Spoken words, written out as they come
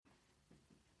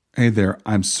Hey there,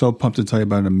 I'm so pumped to tell you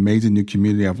about an amazing new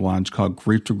community I've launched called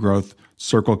Grief to Growth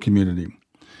Circle Community.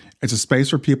 It's a space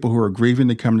for people who are grieving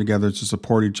to come together to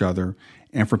support each other,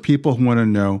 and for people who want to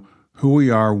know who we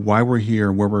are, why we're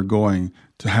here, where we're going,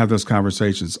 to have those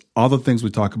conversations, all the things we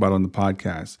talk about on the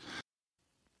podcast.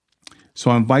 So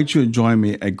I invite you to join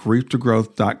me at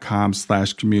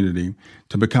grieftogrowth.com/community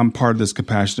to become part of this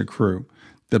compassionate crew.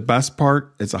 The best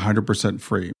part, it's 100%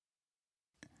 free.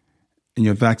 And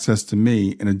you have access to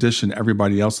me in addition to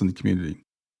everybody else in the community.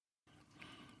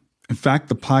 In fact,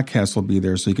 the podcast will be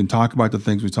there so you can talk about the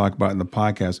things we talk about in the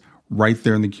podcast right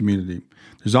there in the community.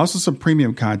 There's also some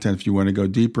premium content if you want to go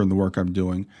deeper in the work I'm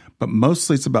doing, but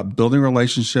mostly it's about building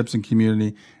relationships and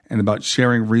community and about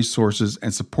sharing resources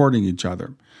and supporting each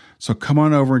other. So come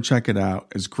on over and check it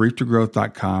out. It's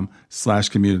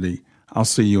grieftogrowth.com/community. I'll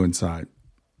see you inside.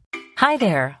 Hi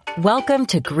there. Welcome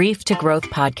to Grief to Growth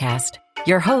podcast.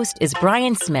 Your host is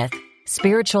Brian Smith,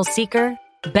 spiritual seeker,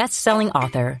 best-selling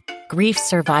author, grief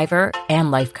survivor, and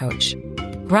life coach.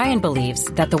 Brian believes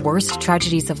that the worst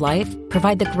tragedies of life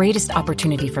provide the greatest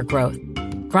opportunity for growth.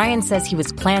 Brian says he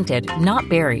was planted, not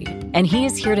buried, and he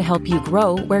is here to help you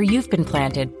grow where you've been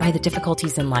planted by the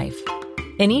difficulties in life.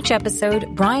 In each episode,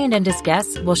 Brian and his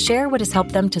guests will share what has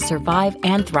helped them to survive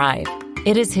and thrive.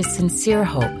 It is his sincere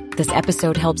hope this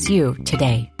episode helps you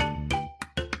today.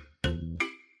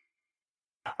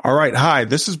 All right. Hi,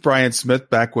 this is Brian Smith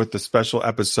back with the special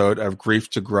episode of Grief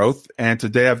to Growth. And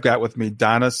today I've got with me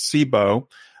Donna Sebo,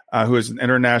 who is an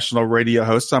international radio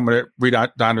host. So I'm going to read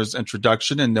out Donna's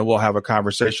introduction and then we'll have a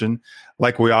conversation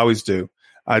like we always do.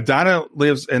 Donna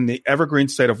lives in the evergreen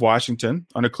state of Washington.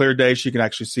 On a clear day, she can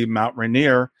actually see Mount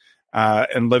Rainier,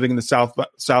 and living in the South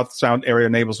Sound area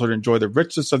enables her to enjoy the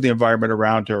richness of the environment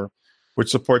around her,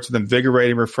 which supports the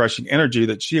invigorating, refreshing energy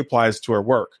that she applies to her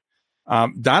work.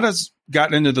 Donna's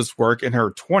gotten into this work in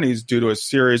her 20s due to a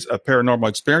series of paranormal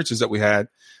experiences that we had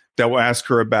that we'll ask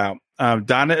her about.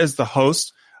 Donna is the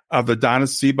host of the Donna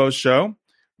Sebo Show,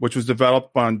 which was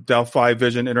developed on Delphi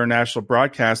Vision International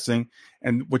Broadcasting,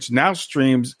 and which now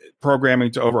streams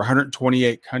programming to over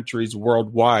 128 countries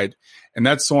worldwide. And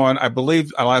that's on, I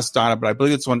believe, I'll ask Donna, but I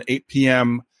believe it's on 8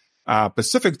 p.m.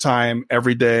 Pacific time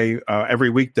every day, every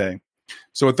weekday.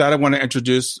 So with that, I want to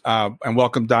introduce and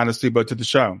welcome Donna Sebo to the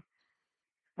show.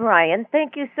 Brian,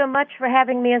 thank you so much for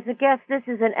having me as a guest. This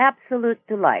is an absolute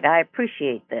delight. I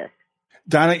appreciate this.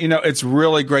 Donna, it's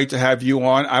really great to have you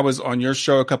on. I was on your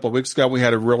show a couple of weeks ago. We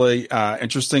had a really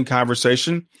interesting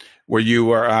conversation where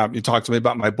you talked to me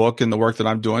about my book and the work that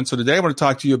I'm doing. So today I want to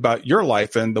talk to you about your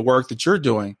life and the work that you're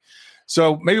doing.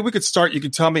 So maybe we could start. You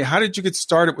could tell me, how did you get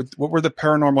started with, what were the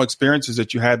paranormal experiences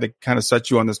that you had that kind of set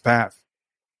you on this path?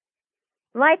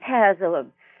 Life has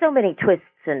so many twists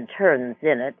and turns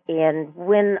in it. And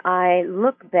when I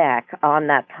look back on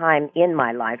that time in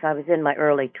my life, I was in my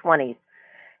early 20s,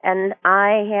 and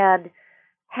I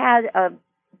had a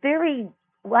very,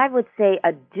 I would say,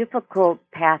 a difficult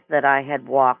path that I had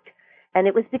walked. And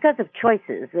it was because of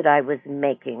choices that I was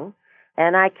making.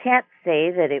 And I can't say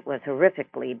that it was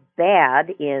horrifically bad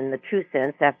in the true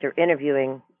sense. After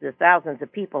interviewing the thousands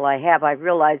of people I have, I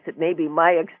realized that maybe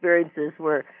my experiences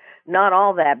were not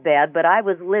all that bad, but I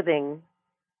was living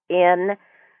in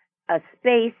a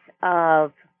space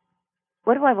of,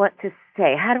 what do I want to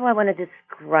say? How do I want to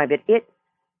describe it?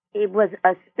 It was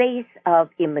a space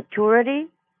of immaturity.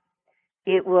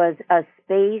 It was a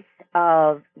space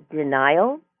of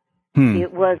denial.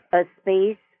 It was a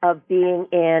space of being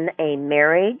in a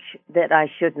marriage that I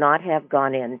should not have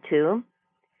gone into.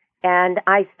 And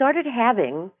I started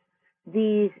having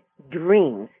these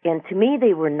dreams, and to me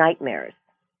they were nightmares.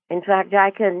 In fact,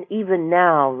 I can even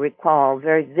now recall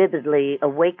very vividly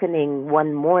awakening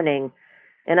one morning,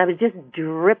 and I was just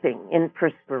dripping in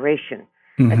perspiration.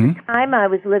 At the time, I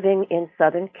was living in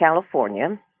Southern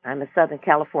California. I'm a Southern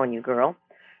California girl.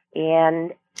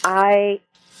 And I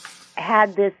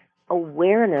had this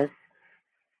awareness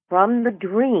from the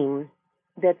dream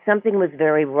that something was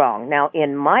very wrong. Now,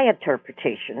 in my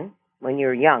interpretation, when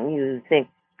you're young, you think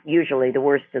usually the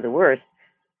worst of the worst.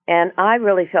 And I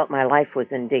really felt my life was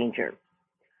in danger.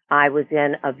 I was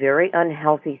in a very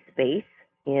unhealthy space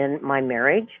in my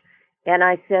marriage. And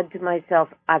I said to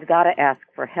myself, I've got to ask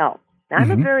for help. Now,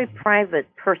 I'm a very private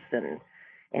person.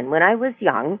 And when I was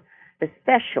young,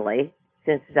 especially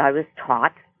since I was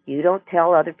taught, you don't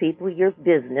tell other people your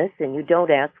business and you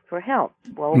don't ask for help.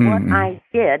 Well, what I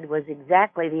did was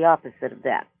exactly the opposite of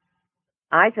that.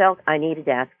 I felt I needed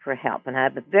to ask for help. And I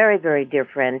have a very, very dear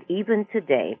friend, even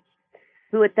today,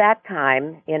 who at that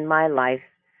time in my life,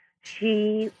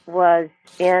 she was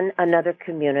in another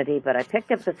community, but I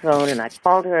picked up the phone and I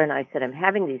called her and I said, I'm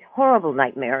having these horrible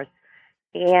nightmares.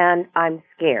 and I'm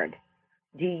scared.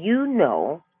 Do you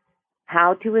know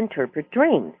how to interpret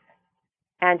dreams?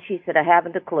 And she said, I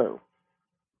haven't a clue.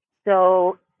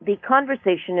 So the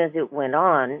conversation as it went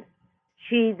on,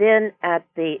 she then, at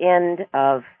the end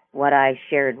of what I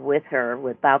shared with her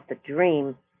about the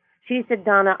dream, she said,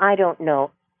 Donna, I don't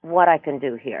know what I can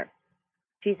do here.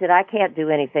 She said, I can't do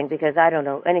anything because I don't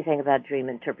know anything about dream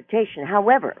interpretation.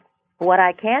 However, what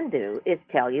I can do is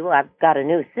tell you I've got a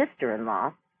new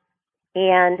sister-in-law,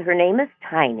 and her name is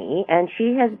Tiny, and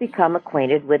she has become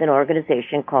acquainted with an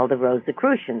organization called the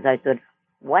Rosicrucians. I said,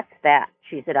 what's that?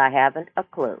 She said, I haven't a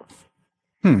clue.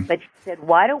 But she said,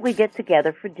 why don't we get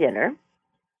together for dinner,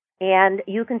 and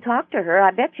you can talk to her. I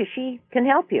bet you she can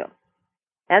help you.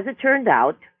 As it turned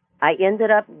out, I ended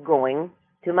up going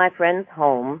to my friend's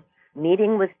home,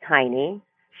 meeting with Tiny,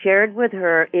 shared with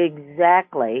her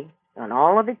exactly, on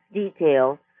all of its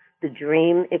details, the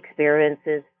dream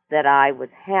experiences that I was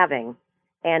having.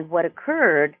 And what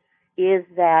occurred is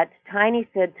that Tiny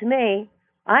said to me,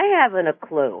 I haven't a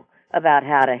clue about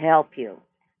how to help you.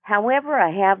 However,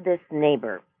 I have this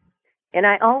neighbor. And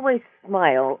I always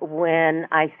smile when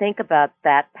I think about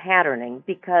that patterning,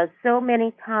 because so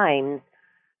many times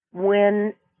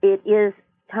when it is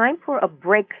time for a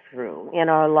breakthrough in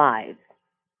our lives,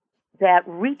 that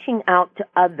reaching out to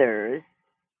others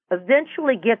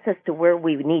eventually gets us to where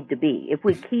we need to be if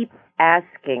we keep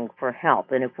asking for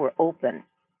help and if we're open.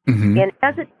 Mm-hmm. And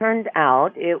as it turned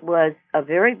out, it was a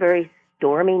very, very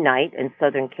stormy night in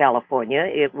Southern California.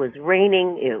 It was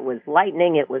raining, it was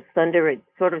lightning, it was thunder. It's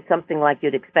sort of something like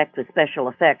you'd expect with special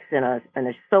effects in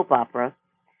a soap opera.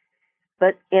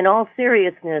 But in all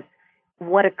seriousness,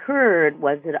 what occurred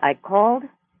was that I called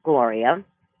Gloria,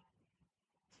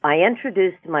 I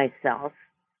introduced myself,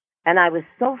 and I was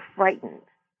so frightened.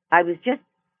 I was just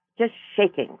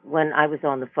shaking when I was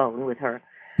on the phone with her.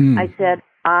 I said,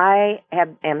 I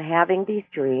am having these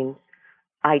dreams.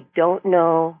 I don't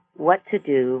know what to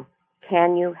do.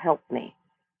 Can you help me?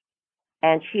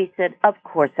 And she said, of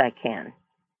course I can.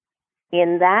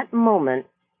 In that moment,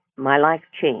 my life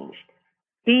changed.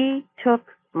 She took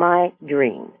my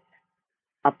dreams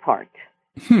apart.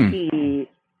 She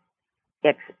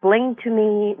explained to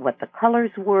me what the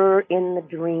colors were in the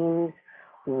dreams,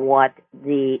 what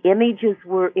the images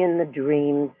were in the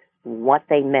dreams, what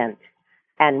they meant,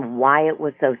 and why it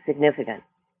was so significant.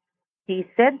 She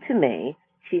said to me,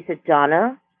 she said,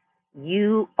 Donna,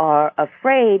 you are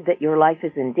afraid that your life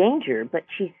is in danger, but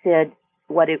she said,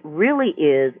 what it really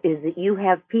is that you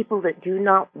have people that do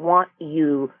not want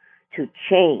you to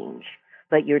change,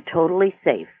 but you're totally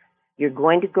safe. You're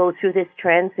going to go through this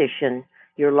transition.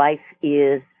 Your life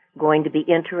is going to be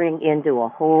entering into a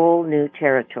whole new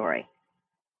territory.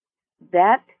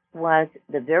 That was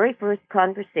the very first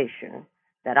conversation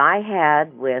that I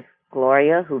had with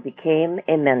Gloria, who became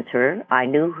a mentor. I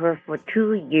knew her for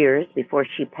 2 years before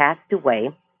she passed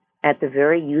away at the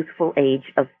very youthful age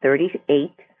of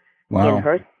 38. Wow. In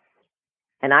her,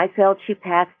 and I felt she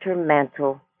passed her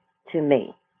mantle to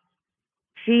me.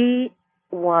 She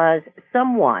was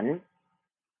someone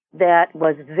that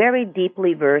was very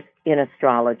deeply versed in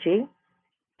astrology,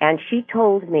 and she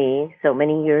told me so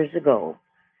many years ago,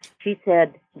 she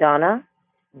said, Donna,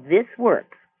 this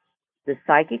work, the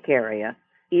psychic area,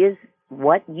 is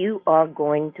what you are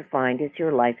going to find is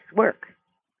your life's work.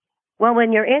 Well,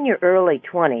 when you're in your early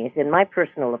 20s, in my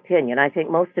personal opinion, I think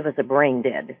most of us are brain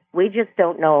dead. We just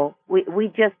don't know, we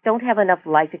just don't have enough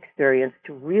life experience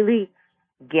to really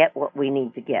get what we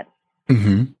need to get.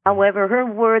 Mm-hmm. However, her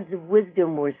words of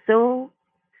wisdom were so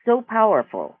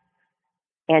powerful.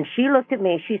 And she looked at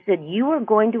me, she said, you are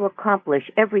going to accomplish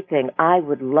everything I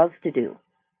would love to do.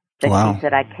 But wow. She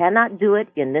said, I cannot do it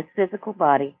in this physical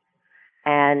body.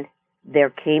 And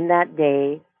there came that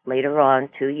day later on,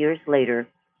 2 years later,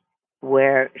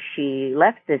 where she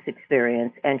left this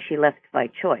experience, and she left by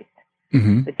choice.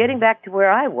 Mm-hmm. But getting back to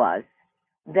where I was,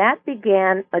 that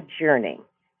began a journey.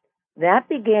 That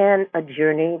began a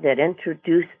journey that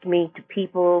introduced me to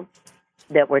people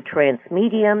that were trance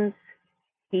mediums,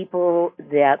 people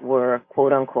that were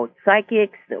quote-unquote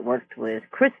psychics, that worked with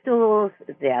crystals,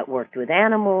 that worked with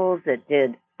animals, that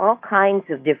did all kinds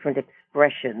of different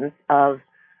expressions of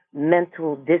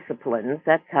mental disciplines.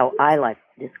 That's how I like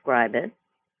to describe it.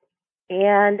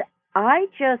 And I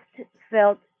just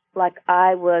felt like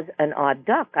I was an odd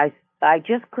duck. I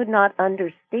just could not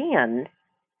understand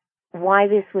why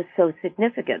this was so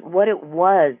significant, what it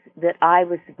was that I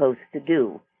was supposed to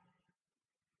do.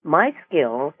 My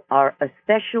skills are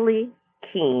especially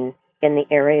keen in the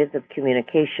areas of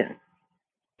communication.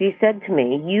 She said to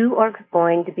me, you are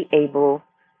going to be able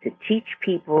to teach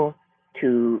people,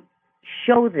 to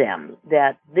show them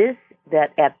that this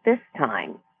that at this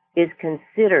time is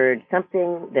considered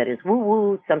something that is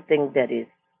woo-woo, something that is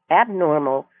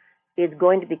abnormal, is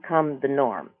going to become the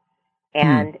norm.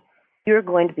 And you're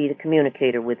going to be the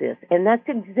communicator with this. And that's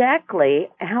exactly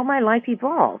how my life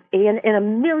evolved. In a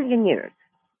million years,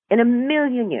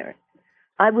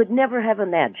 I would never have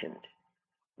imagined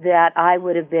that I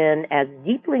would have been as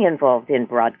deeply involved in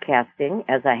broadcasting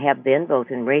as I have been,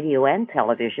 both in radio and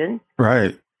television.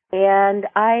 Right. And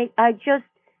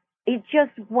it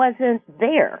just wasn't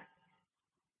there.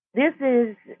 This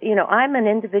is, I'm an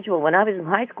individual. When I was in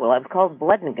high school, I was called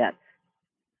Blood and Guts,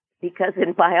 because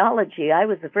in biology, I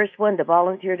was the first one to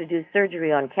volunteer to do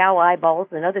surgery on cow eyeballs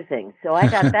and other things. So I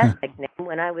got that nickname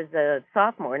when I was a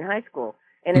sophomore in high school,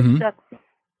 and it stuck.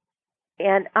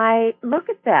 And I look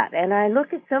at that, and I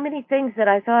look at so many things that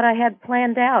I thought I had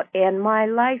planned out, and my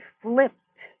life flipped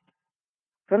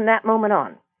from that moment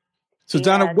on. So,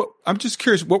 Donna, I'm just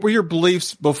curious, what were your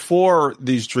beliefs before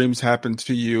these dreams happened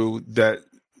to you?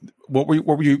 What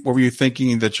were you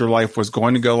thinking that your life was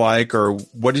going to go like, or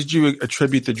what did you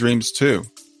attribute the dreams to?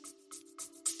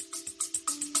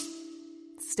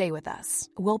 Stay with us.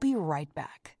 We'll be right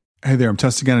back. Hey there, I'm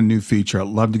testing out a new feature. I'd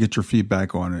love to get your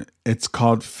feedback on it. It's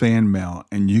called Fan Mail,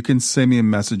 and you can send me a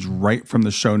message right from the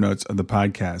show notes of the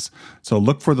podcast. So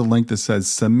look for the link that says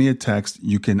send me a text.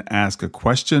 You can ask a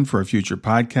question for a future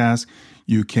podcast.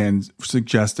 You can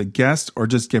suggest a guest or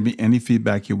just give me any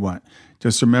feedback you want.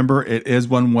 Just remember, it is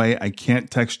one way. I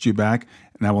can't text you back,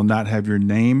 and I will not have your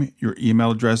name, your email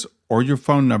address, or your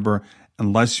phone number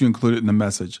unless you include it in the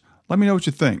message. Let me know what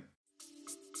you think.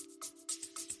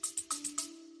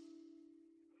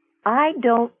 I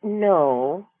don't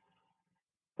know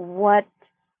what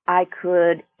I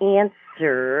could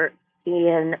answer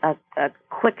in a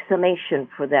quick summation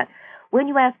for that. When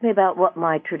you asked me about what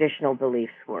my traditional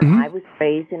beliefs were, I was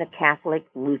raised in a Catholic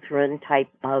Lutheran type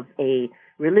of a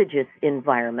religious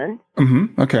environment.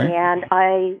 Okay. And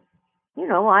I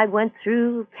went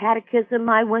through catechism,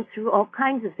 I went through all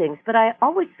kinds of things, but I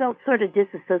always felt sort of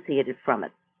disassociated from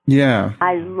it. Yeah.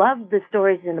 I loved the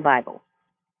stories in the Bible.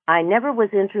 I never was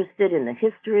interested in the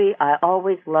history. I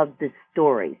always loved the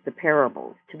stories, the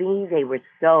parables. To me, they were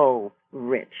so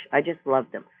rich. I just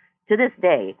loved them. To this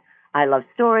day, I love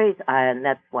stories, and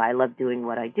that's why I love doing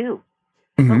what I do.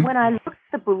 But when I look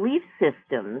at the belief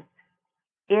systems,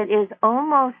 it is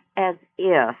almost as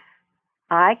if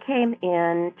I came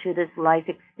into this life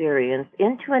experience,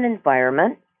 into an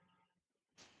environment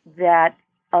that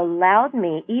allowed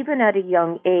me, even at a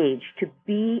young age, to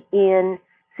be in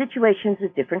situations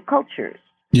with different cultures.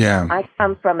 Yeah. I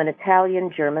come from an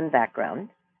Italian-German background.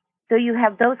 So you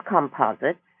have those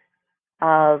composites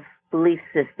of belief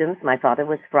systems. My father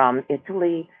was from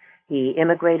Italy. He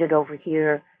immigrated over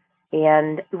here.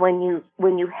 And when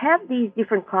you have these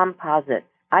different composites,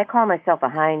 I call myself a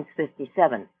Heinz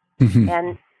 57.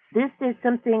 And this is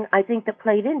something I think that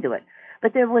played into it.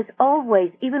 But there was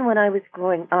always, even when I was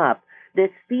growing up, this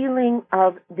feeling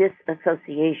of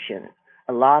disassociation.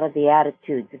 A lot of the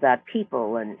attitudes about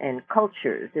people and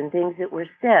cultures and things that were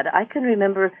said, I can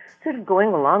remember sort of going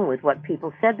along with what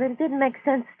people said, but it didn't make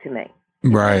sense to me.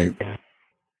 Right.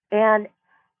 And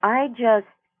I just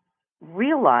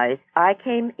realized I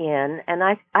came in, and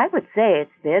I would say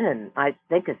it's been, and I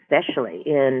think especially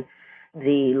in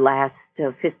the last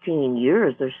 15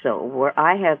 years or so, where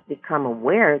I have become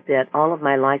aware that all of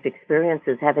my life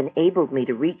experiences have enabled me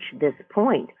to reach this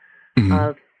point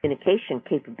of communication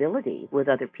capability with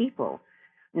other people,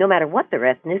 no matter what their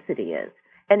ethnicity is.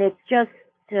 And it's just,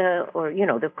 their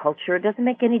culture, it doesn't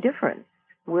make any difference.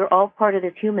 We're all part of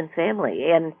this human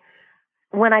family. And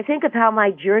when I think of how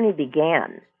my journey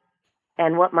began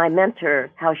and what my mentor,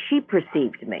 how she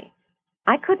perceived me,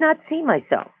 I could not see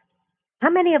myself. How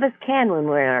many of us can when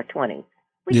we're in our 20s?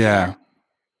 We can.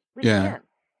 We can.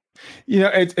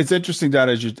 It's interesting that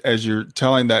as you're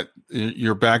telling that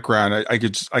your background, I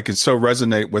could so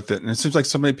resonate with it, and it seems like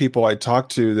so many people I talk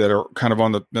to that are kind of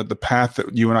on the path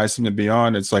that you and I seem to be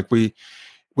on. It's like we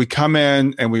come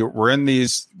in and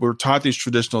we're taught these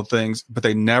traditional things, but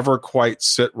they never quite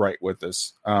sit right with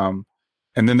us. And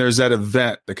then there's that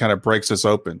event that kind of breaks us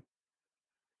open.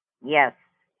 Yes,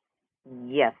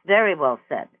 very well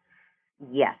said.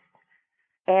 Yes,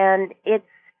 and it's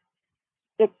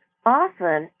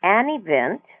often an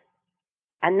event,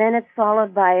 and then it's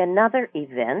followed by another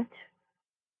event,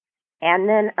 and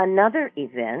then another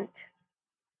event.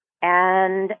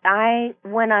 And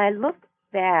when I look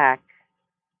back,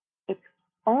 it's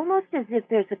almost as if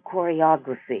there's a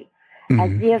choreography, as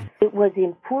if it was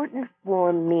important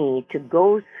for me to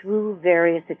go through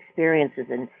various experiences.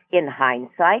 And in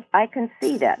hindsight, I can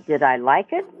see that. Did I like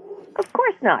it? Of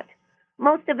course not.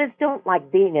 Most of us don't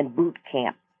like being in boot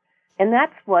camp. And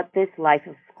that's what this life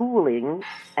of schooling,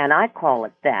 and I call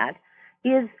it that,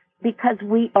 is because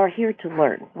we are here to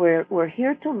learn. We're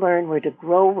here to learn, we're to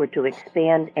grow, we're to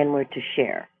expand, and we're to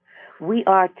share. We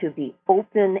are to be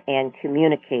open and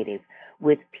communicative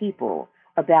with people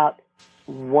about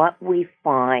what we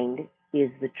find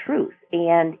is the truth.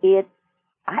 And it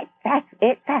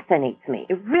fascinates me.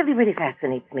 It really, really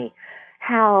fascinates me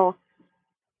how,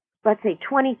 let's say,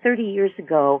 20, 30 years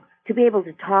ago, to be able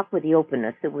to talk with the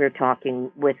openness that we're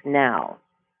talking with now.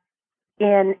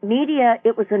 In media,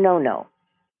 it was a no-no.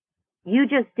 You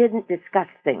just didn't discuss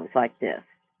things like this.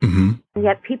 Mm-hmm. And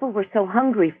yet people were so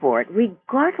hungry for it,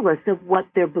 regardless of what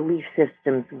their belief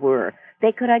systems were.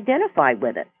 They could identify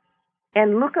with it.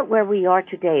 And look at where we are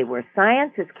today, where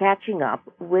science is catching up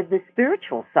with the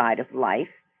spiritual side of life.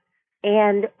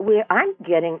 And I'm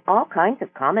getting all kinds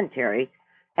of commentary,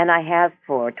 and I have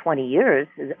for 20 years,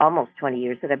 almost 20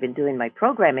 years that I've been doing my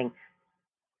programming.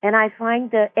 And I find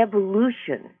the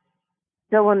evolution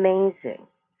so amazing,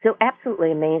 so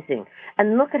absolutely amazing.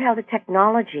 And look at how the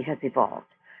technology has evolved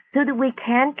so that we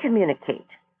can communicate.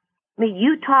 I mean,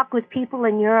 you talk with people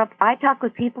in Europe, I talk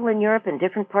with people in Europe in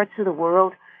different parts of the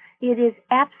world. It is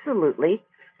absolutely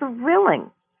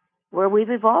thrilling where we've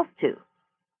evolved to.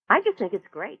 I just think it's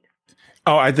great.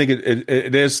 Oh, I think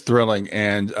it is thrilling.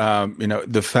 And,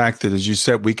 the fact that, as you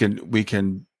said, we can,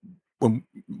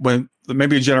 when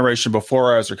maybe a generation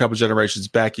before us or a couple of generations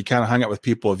back, you kind of hung out with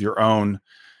people of your own,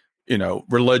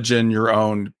 religion, your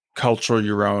own culture,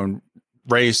 your own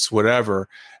race, whatever.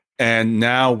 And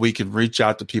now we can reach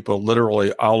out to people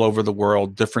literally all over the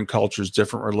world, different cultures,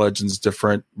 different religions,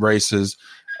 different races.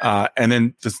 And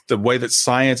then the way that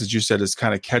science, as you said, is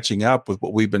kind of catching up with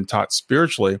what we've been taught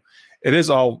spiritually.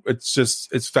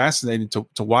 It's fascinating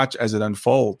to watch as it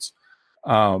unfolds.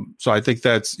 So I think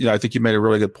I think you made a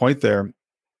really good point there.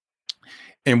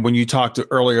 And when you talked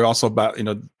earlier also about,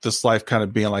 this life kind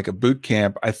of being like a boot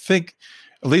camp, I think,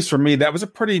 at least for me, that was a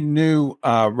pretty new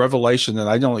revelation that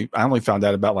I only found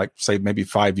out about, like, say, maybe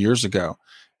 5 years ago,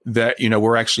 that,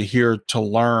 we're actually here to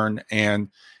learn. And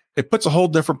it puts a whole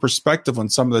different perspective on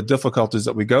some of the difficulties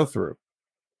that we go through.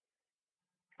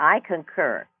 I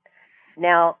concur.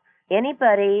 Now,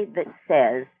 anybody that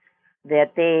says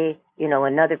that they,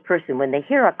 another person, when they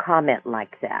hear a comment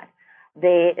like that,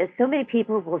 so many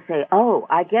people will say, oh,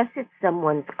 I guess it's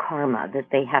someone's karma that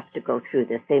they have to go through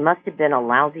this. They must have been a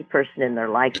lousy person in their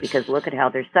life because look at how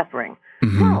they're suffering.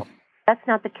 Mm-hmm. No, that's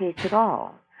not the case at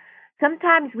all.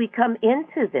 Sometimes we come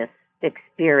into this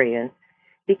experience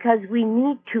because we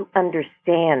need to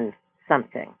understand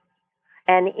something.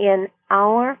 And in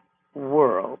our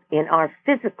world, in our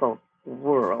physical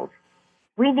world,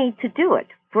 we need to do it.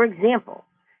 For example,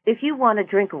 if you want a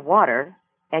drink of water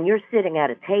and you're sitting at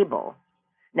a table,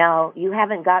 now you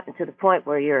haven't gotten to the point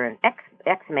where you're an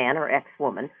X-man or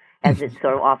X-woman, as it's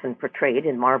so often portrayed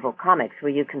in Marvel Comics,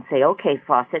 where you can say, okay,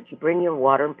 faucet, you bring your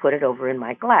water and put it over in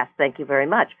my glass. Thank you very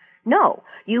much. No,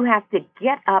 you have to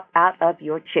get up out of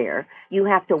your chair. You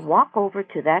have to walk over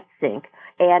to that sink,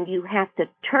 and you have to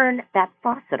turn that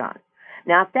faucet on.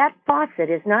 Now, if that faucet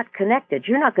is not connected,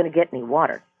 you're not going to get any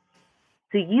water.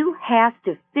 So you have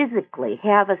to physically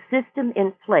have a system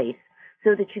in place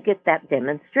so that you get that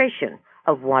demonstration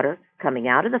of water coming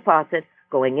out of the faucet,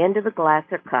 going into the glass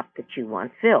or cup that you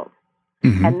want filled.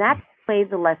 Mm-hmm. And that's the way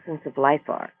the lessons of life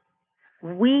are.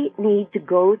 We need to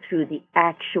go through the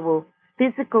actual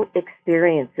physical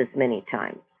experiences many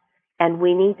times, and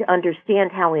we need to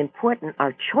understand how important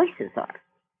our choices are.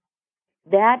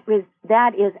 That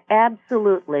is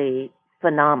absolutely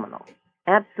phenomenal,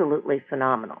 absolutely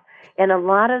phenomenal. And a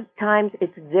lot of times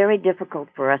it's very difficult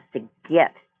for us to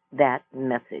get that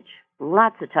message.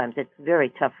 Lots of times it's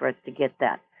very tough for us to get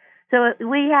that. So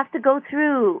we have to go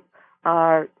through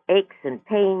our aches and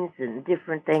pains and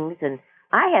different things. And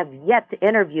I have yet to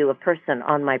interview a person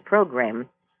on my program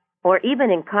or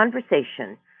even in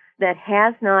conversation that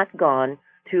has not gone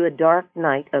through a dark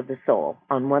night of the soul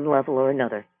on one level or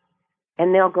another.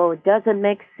 And they'll go, it doesn't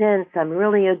make sense. I'm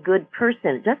really a good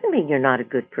person. It doesn't mean you're not a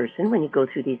good person when you go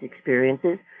through these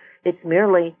experiences. It's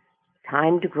merely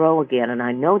time to grow again. And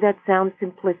I know that sounds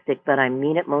simplistic, but I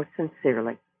mean it most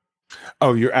sincerely.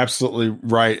 Oh, you're absolutely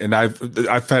right. And I've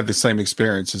had the same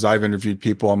experiences. I've interviewed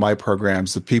people on my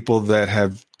programs, the people that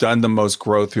have done the most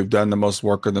growth, who've done the most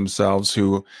work of themselves,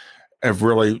 who have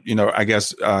really,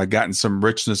 gotten some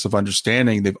richness of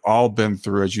understanding. They've all been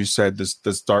through, as you said,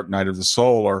 this dark night of the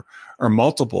soul or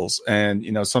multiples. And,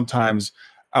 sometimes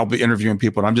I'll be interviewing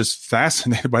people and I'm just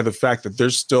fascinated by the fact that they're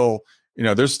still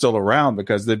around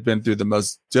because they've been through the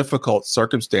most difficult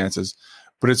circumstances.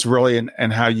 but it's really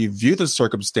in how you view the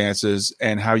circumstances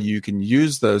and how you can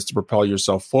use those to propel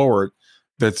yourself forward.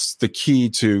 That's the key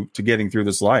to getting through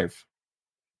this life.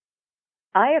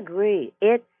 I agree.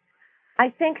 I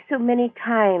think so many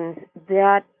times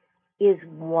that is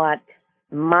what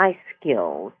my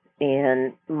skills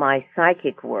in my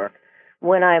psychic work,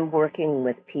 when I'm working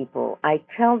with people, I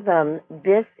tell them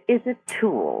this is a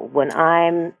tool. When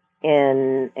I'm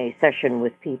in a session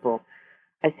with people,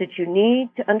 I said, you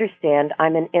need to understand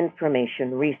I'm an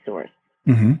information resource.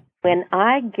 Mm-hmm. When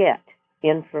I get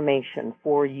information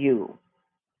for you,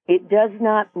 it does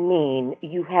not mean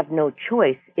you have no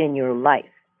choice in your life.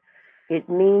 It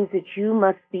means that you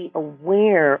must be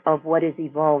aware of what is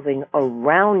evolving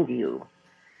around you.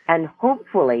 And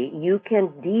hopefully you can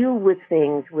deal with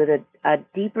things with a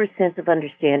deeper sense of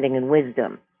understanding and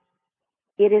wisdom.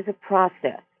 It is a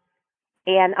process.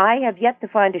 And I have yet to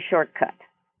find a shortcut.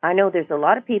 I know there's a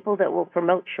lot of people that will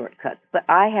promote shortcuts, but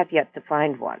I have yet to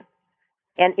find one.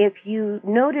 And if you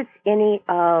notice any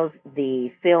of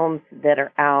the films that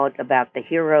are out about the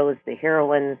heroes, the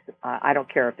heroines, I don't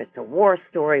care if it's a war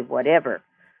story, whatever,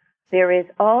 there is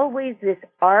always this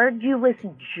arduous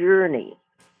journey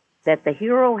that the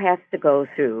hero has to go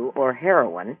through, or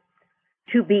heroine,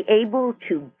 to be able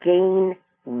to gain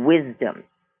wisdom,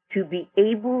 to be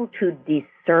able to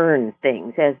discern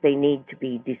things as they need to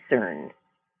be discerned.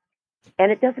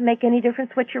 And it doesn't make any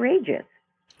difference what your age is.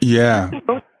 Yeah. You can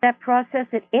go through that process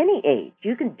at any age.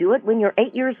 You can do it when you're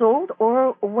 8 years old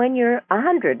or when you're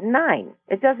 109.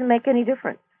 It doesn't make any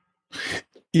difference.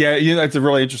 Yeah, that's a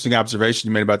really interesting observation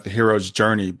you made about the hero's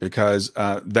journey, because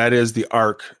that is the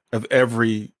arc of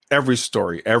every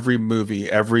story, every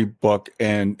movie, every book,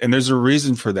 and there's a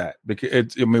reason for that.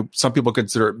 Because some people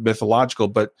consider it mythological,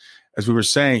 but as we were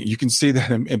saying, you can see that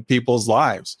in people's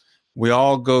lives. We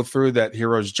all go through that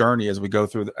hero's journey as we go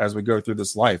through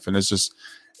this life, and it's just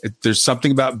there's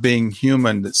something about being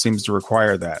human that seems to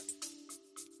require that.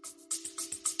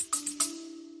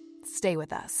 Stay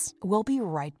with us. We'll be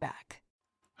right back.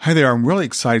 Hi there. I'm really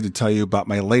excited to tell you about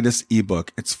my latest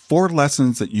ebook. It's 4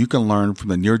 lessons that you can learn from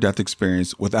the near-death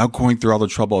experience without going through all the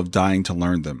trouble of dying to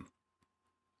learn them.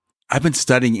 I've been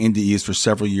studying NDEs for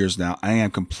several years now. I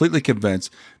am completely convinced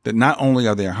that not only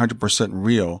are they 100%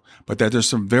 real, but that there's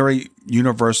some very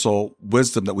universal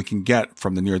wisdom that we can get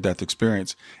from the near-death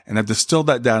experience. And I've distilled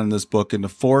that down in this book into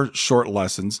 4 short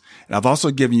lessons. And I've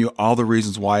also given you all the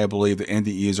reasons why I believe that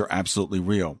NDEs are absolutely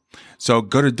real. So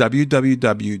go to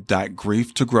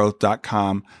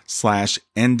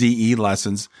www.grieftogrowth.com/NDE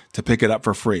lessons to pick it up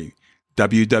for free.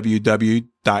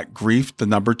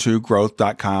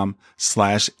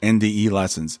 www.grieftogrowth.com/NDE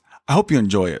lessons. I hope you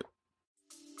enjoy it.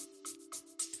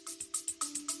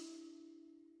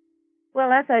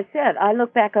 Well, as I said, I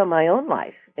look back on my own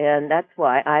life, and that's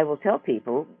why I will tell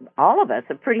people all of us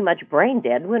are pretty much brain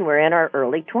dead when we're in our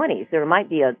early 20s. There might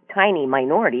be a tiny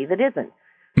minority that isn't.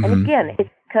 Mm-hmm. And again, it's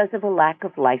because of a lack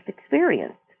of life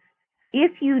experience.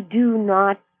 If you do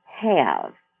not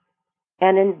have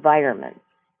an environment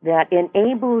that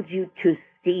enables you to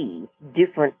see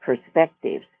different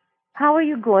perspectives, how are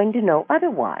you going to know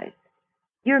otherwise?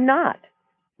 You're not.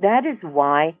 That is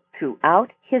why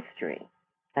throughout history,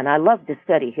 and I love to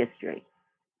study history,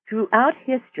 throughout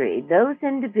history, those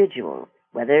individuals,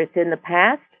 whether it's in the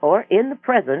past or in the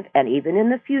present and even in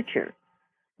the future,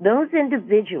 those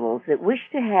individuals that wish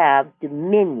to have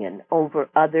dominion over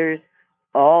others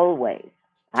always,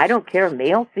 I don't care,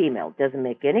 male, female, doesn't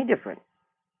make any difference.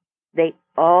 They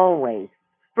always,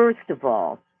 first of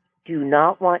all, do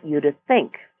not want you to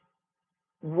think.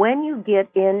 When you get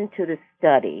into the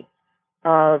study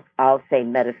of, I'll say,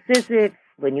 metaphysics,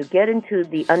 when you get into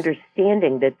the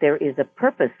understanding that there is a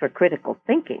purpose for critical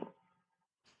thinking,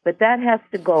 but that has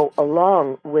to go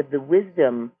along with the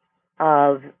wisdom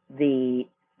of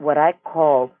what I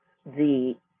call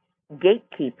the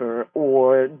gatekeeper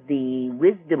or the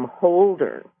wisdom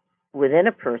holder within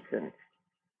a person.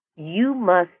 You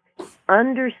must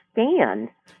understand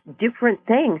different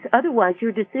things. Otherwise,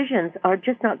 your decisions are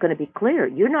just not going to be clear.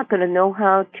 You're not going to know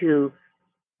how to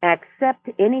accept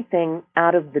anything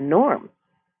out of the norm.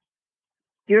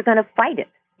 You're going to fight it.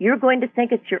 You're going to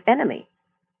think it's your enemy.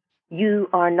 You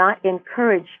are not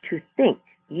encouraged to think.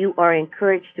 You are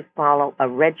encouraged to follow a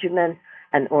regimen,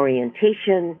 an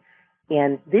orientation.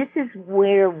 And this is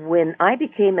where, when I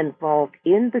became involved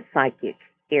in the psychic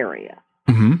area,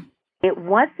 it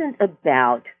wasn't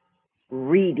about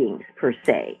readings per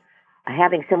se,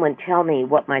 having someone tell me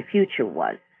what my future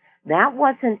was. That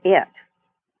wasn't it.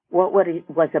 What it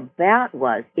was about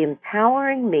was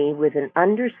empowering me with an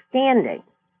understanding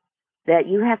that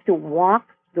you have to walk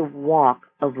the walk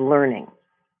of learning.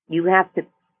 You have to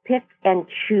pick and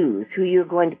choose who you're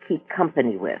going to keep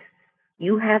company with.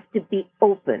 You have to be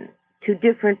open to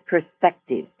different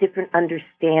perspectives, different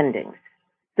understandings,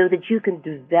 so that you can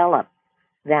develop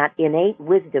that innate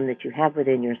wisdom that you have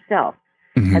within yourself.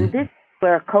 Mm-hmm. And this is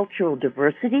where cultural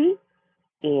diversity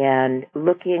and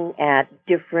looking at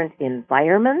different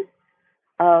environments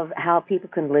of how people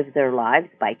can live their lives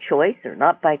by choice or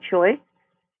not by choice,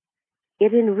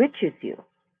 it enriches you.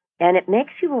 And it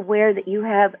makes you aware that you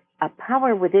have a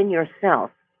power within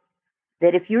yourself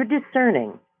that if you're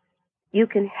discerning, you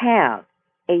can have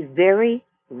a very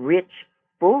rich,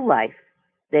 full life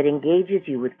that engages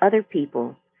you with other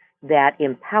people, that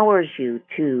empowers you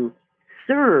to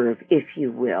serve, if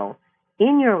you will,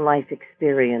 in your life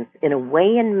experience in a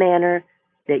way and manner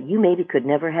that you maybe could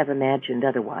never have imagined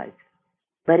otherwise.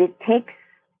 But it takes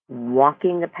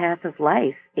walking the path of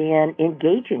life and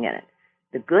engaging in it.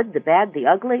 The good, the bad, the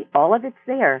ugly, all of it's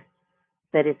there,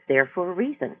 but it's there for a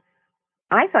reason.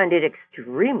 I find it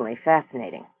extremely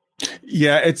fascinating.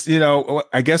 Yeah, it's,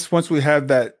 I guess once we've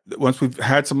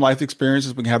had some life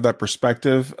experiences, we can have that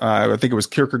perspective. I think it was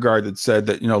Kierkegaard that said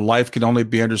that, life can only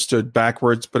be understood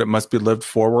backwards, but it must be lived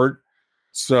forward.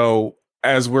 So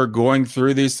as we're going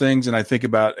through these things, and I think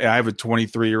about, I have a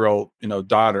 23-year-old,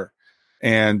 Mm-hmm.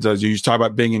 and you talk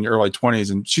about being in your early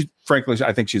 20s, and she, frankly,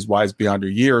 I think she's wise beyond her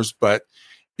years, but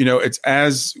it's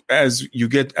as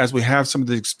we have some of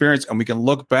the experience and we can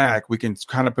look back, we can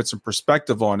kind of put some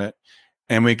perspective on it.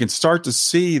 And we can start to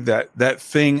see that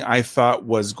thing I thought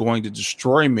was going to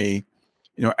destroy me,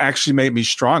 actually made me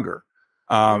stronger.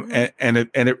 Mm-hmm. And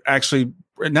it actually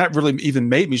not really even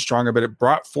made me stronger, but it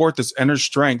brought forth this inner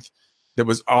strength that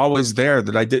was always there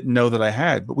that I didn't know that I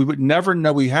had. But we would never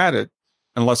know we had it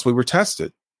unless we were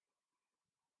tested.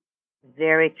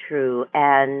 Very true.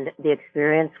 And the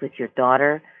experience with your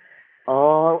daughter,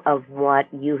 all of what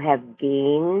you have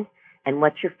gained and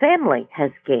what your family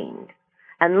has gained.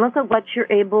 And look at what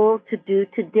you're able to do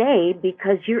today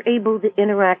because you're able to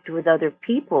interact with other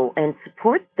people and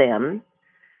support them,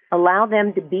 allow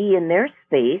them to be in their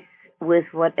space with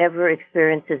whatever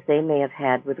experiences they may have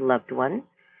had with loved ones.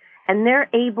 And they're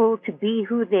able to be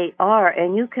who they are,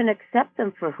 and you can accept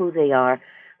them for who they are.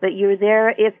 But you're there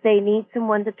if they need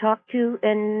someone to talk to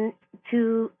and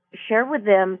to share with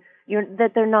them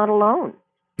that they're not alone.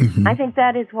 Mm-hmm. I think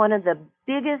that is one of the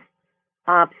biggest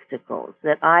obstacles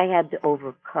that I had to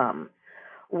overcome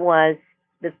was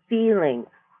the feeling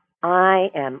I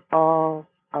am all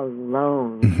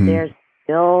alone. Mm-hmm. There's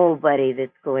nobody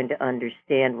that's going to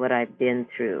understand what I've been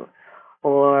through.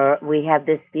 Or we have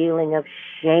this feeling of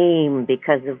shame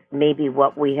because of maybe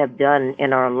what we have done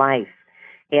in our life.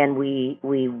 And we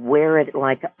wear it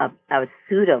like a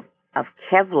suit of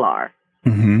Kevlar.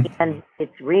 Mm-hmm. And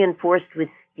it's reinforced with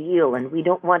steel. And we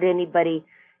don't want anybody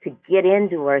to get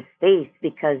into our space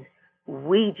because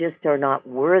we just are not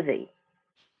worthy.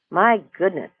 My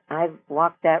goodness, I've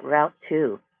walked that route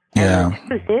too. Yeah. And the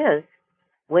truth is,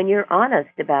 when you're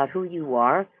honest about who you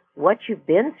are, what you've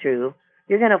been through,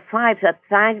 you're going to find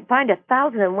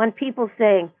 1,001 people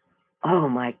saying, oh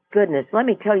my goodness, let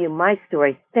me tell you my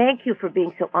story. Thank you for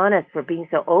being so honest, for being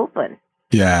so open.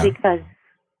 Yeah. Because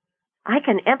I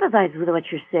can empathize with what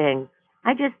you're saying.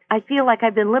 I feel like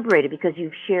I've been liberated because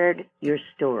you've shared your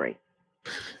story.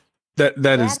 That's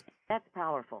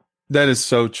powerful. That is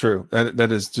so true.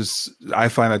 That is just, I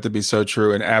find that to be so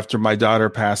true. And after my daughter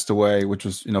passed away, which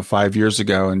was, 5 years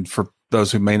ago, and for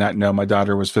those who may not know, my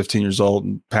daughter was 15 years old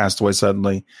and passed away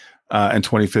suddenly in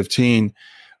 2015.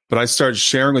 But I started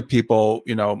sharing with people,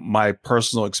 my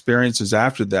personal experiences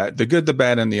after that, the good, the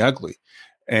bad, and the ugly.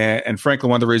 And frankly,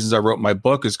 one of the reasons I wrote my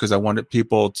book is because I wanted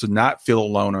people to not feel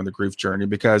alone on the grief journey,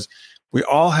 because we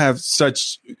all have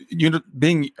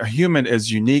being a human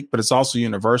is unique, but it's also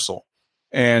universal.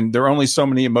 And there are only so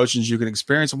many emotions you can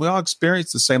experience, and we all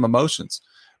experience the same emotions,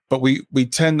 but we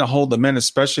tend to hold them in,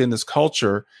 especially in this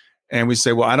culture. And we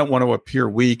say, well, I don't want to appear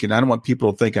weak, and I don't want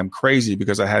people to think I'm crazy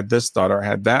because I had this thought or I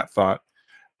had that thought.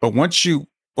 But once you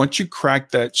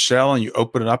crack that shell and you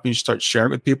open it up and you start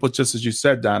sharing with people, just as you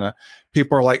said, Donna,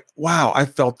 people are like, wow, I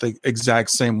felt the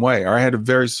exact same way, or I had a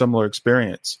very similar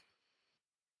experience.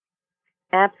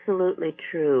 Absolutely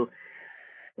true.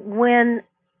 When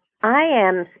I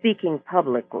am speaking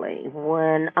publicly,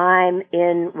 when I'm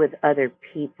in with other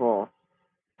people,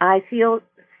 I feel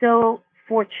so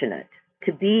fortunate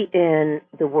to be in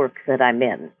the work that I'm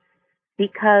in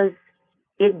because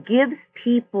it gives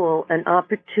people an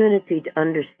opportunity to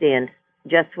understand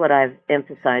just what I've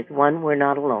emphasized. One, we're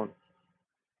not alone.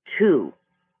 Two,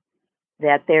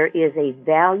 that there is a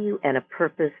value and a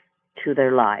purpose to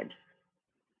their lives.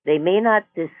 They may not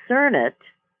discern it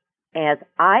as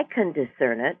I can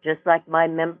discern it, just like my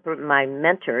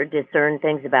mentor discerned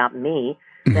things about me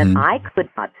that I could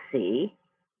not see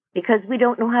because we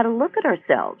don't know how to look at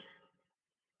ourselves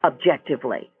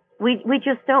objectively. We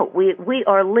just don't. We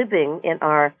are living in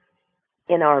our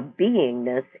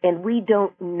beingness, and we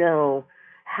don't know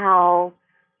how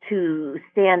to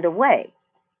stand away.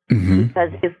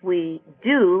 Because if we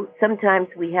do, sometimes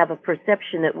we have a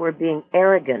perception that we're being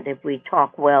arrogant if we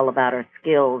talk well about our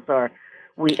skills or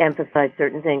we emphasize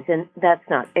certain things. And that's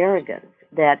not arrogance.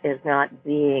 That is not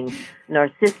being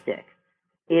narcissistic.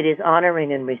 It is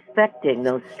honoring and respecting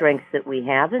those strengths that we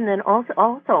have, and then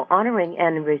also honoring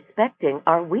and respecting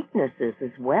our weaknesses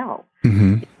as well.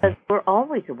 Because we're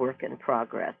always a work in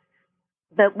progress.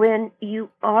 But when you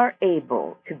are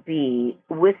able to be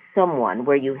with someone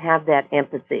where you have that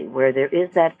empathy, where there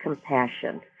is that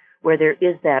compassion, where there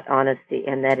is that honesty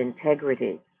and that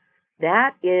integrity,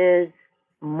 that is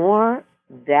more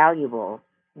valuable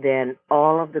than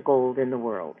all of the gold in the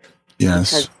world.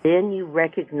 Yes. Because then you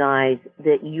recognize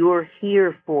that you're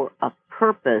here for a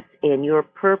purpose, and your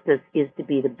purpose is to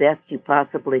be the best you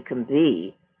possibly can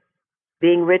be.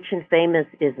 Being rich and famous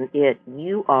isn't it.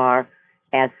 You are,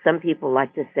 as some people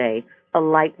like to say, a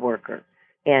light worker.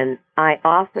 And I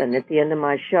often, at the end of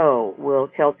my show, will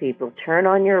tell people, turn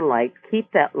on your light,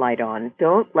 keep that light on,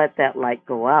 don't let that light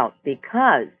go out,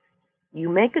 because you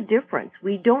make a difference.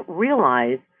 We don't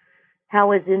realize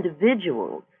how, as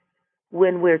individuals,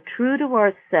 when we're true to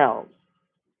ourselves,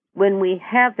 when we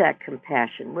have that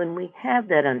compassion, when we have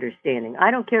that understanding,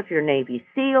 I don't care if you're a Navy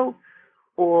SEAL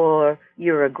or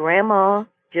you're a grandma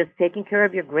just taking care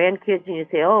of your grandkids, and you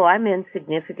say, oh, I'm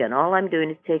insignificant. All I'm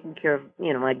doing is taking care of,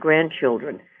 my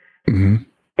grandchildren.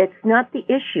 It's not the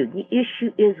issue. The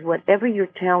issue is whatever your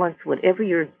talents, whatever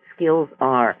your skills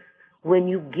are, when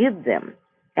you give them,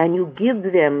 and you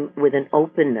give them with an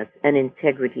openness and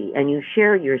integrity, and you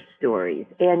share your stories,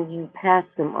 and you pass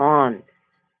them on,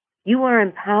 you are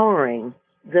empowering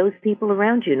those people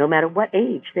around you, no matter what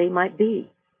age they might be.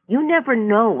 You never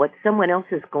know what someone else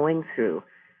is going through.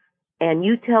 And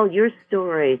you tell your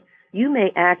story, you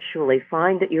may actually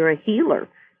find that you're a healer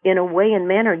in a way and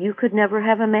manner you could never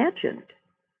have imagined.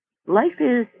 Life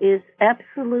is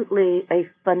absolutely a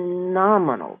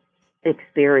phenomenal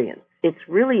experience. It's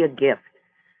really a gift.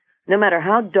 No matter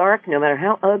how dark, no matter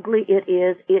how ugly it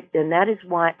is, and that is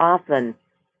why often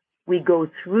we go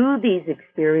through these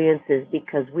experiences,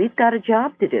 because we've got a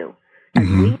job to do.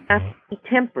 And we have to be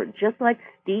tempered, just like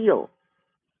steel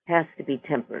has to be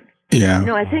tempered. Yeah.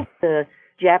 I think the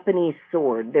Japanese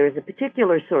sword, there's a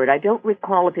particular sword. I don't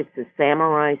recall if it's a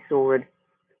samurai sword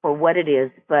or what it is,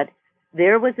 but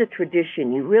there was a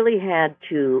tradition. You really had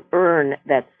to earn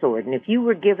that sword. And if you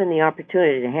were given the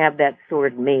opportunity to have that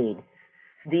sword made,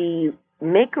 the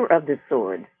maker of the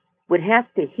sword would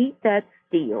have to heat that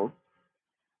steel,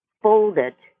 fold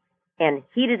it, and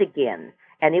heat it again.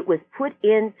 And it was put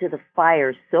into the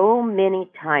fire so many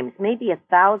times, maybe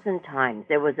 1,000 times.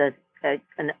 There was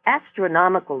an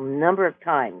astronomical number of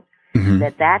times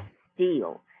that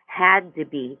steel had to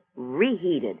be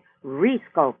reheated,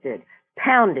 resculpted,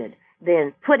 pounded,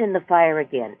 then put in the fire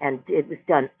again. And it was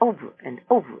done over and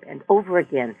over and over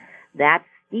again. That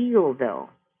steel, though,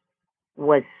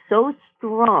 was so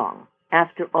strong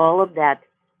after all of that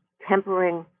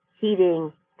tempering,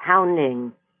 heating,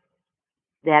 pounding,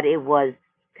 that it was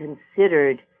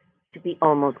considered to be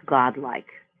almost godlike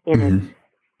in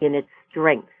its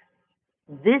strength.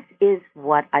 This is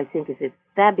what I think is a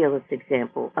fabulous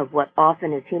example of what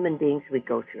often as human beings we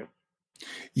go through.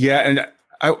 Yeah, and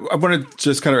I want to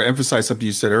just kind of emphasize something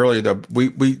you said earlier, though.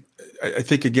 I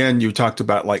think, again, you talked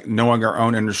about like knowing our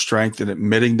own inner strength and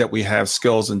admitting that we have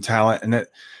skills and talent, and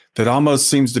that almost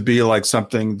seems to be like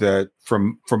something that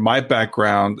from my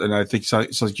background, and I think so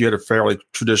you had a fairly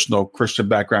traditional Christian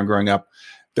background growing up,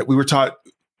 that we were taught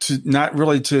to not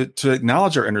really to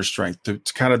acknowledge our inner strength, to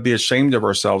kind of be ashamed of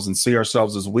ourselves and see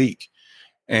ourselves as weak.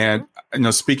 And,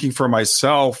 speaking for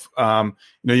myself,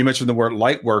 you mentioned the word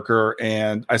light worker,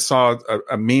 and I saw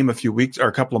a meme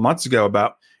a couple of months ago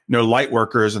about, light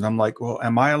workers. And I'm like, well,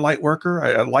 am I a light worker?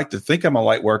 I'd like to think I'm a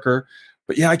light worker,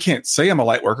 but I can't say I'm a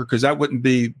light worker because that wouldn't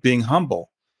be being humble.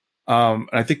 And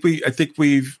I think we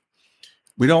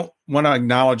don't want to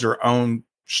acknowledge our own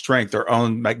strength, our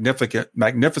own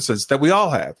magnificence that we all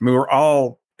have. I mean, we're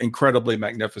all incredibly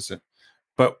magnificent,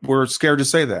 but we're scared to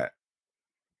say that.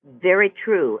 Very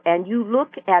true. And you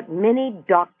look at many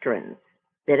doctrines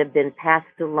that have been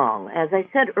passed along. As I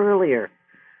said earlier,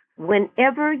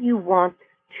 whenever you want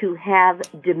to have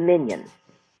dominion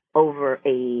over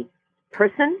a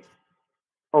person,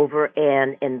 over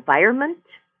an environment,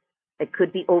 it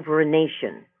could be over a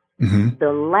nation.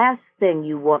 The last thing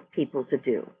you want people to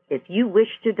do, if you wish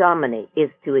to dominate, is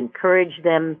to encourage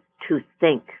them to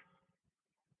think.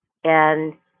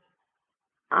 And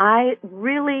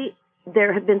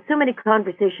there have been so many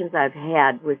conversations I've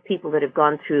had with people that have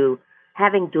gone through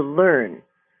having to learn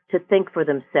to think for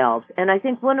themselves. And I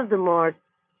think one of the more,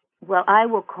 I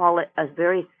will call it a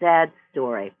very sad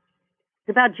story. It's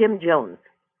about Jim Jones.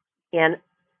 And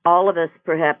all of us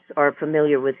perhaps are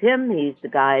familiar with him. He's the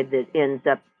guy that ends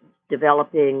up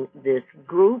developing this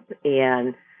group,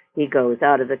 and he goes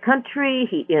out of the country.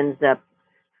 He ends up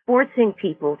forcing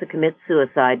people to commit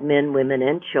suicide, men, women,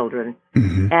 and children.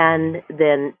 And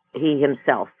then he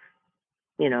himself,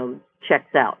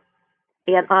 checks out.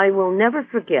 And I will never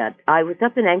forget, I was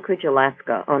up in Anchorage,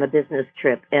 Alaska on a business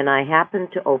trip, and I happened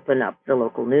to open up the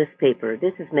local newspaper.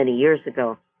 This is many years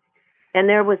ago. And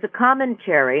there was a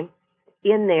commentary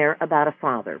in there about a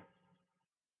father.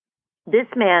 This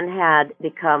man had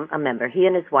become a member. He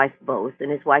and his wife both,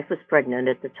 and his wife was pregnant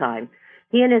at the time.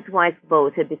 He and his wife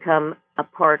both had become a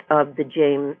part of the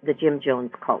Jim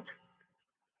Jones cult.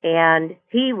 And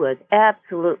he was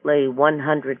absolutely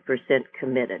 100%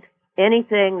 committed.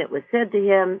 Anything that was said to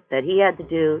him that he had to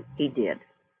do, he did.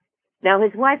 Now,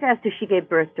 his wife, after she gave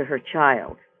birth to her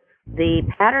child, the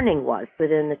patterning was,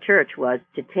 within the church, was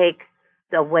to take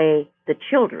away the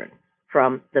children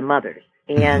from the mothers.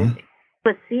 And she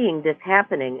was seeing this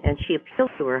happening, and she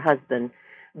appealed to her husband,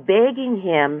 begging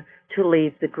him to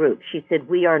leave the group. She said,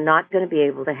 we are not going to be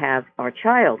able to have our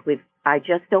child. I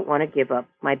just don't want to give up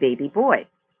my baby boy.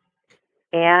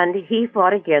 And he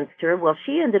fought against her. Well,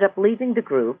 she ended up leaving the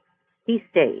group. He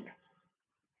stayed.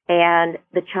 And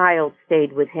the child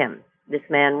stayed with him. This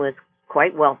man was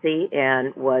quite wealthy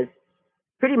and was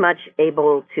pretty much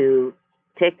able to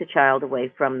take the child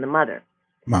away from the mother.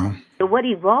 Wow. So what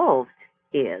evolved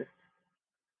is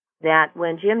that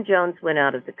when Jim Jones went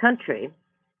out of the country,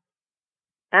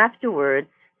 afterwards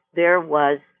there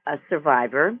was a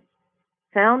survivor,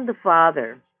 found the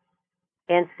father,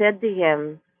 and said to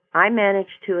him, I managed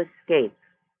to escape,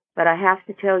 but I have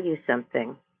to tell you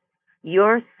something.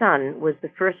 Your son was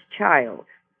the first child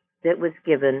that was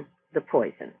given the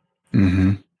poison.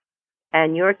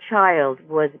 And your child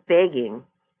was begging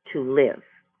to live.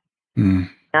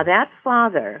 Now that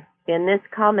father, in this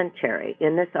commentary,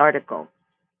 in this article,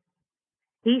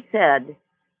 he said,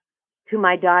 to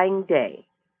my dying day,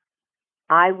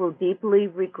 I will deeply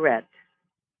regret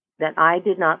that I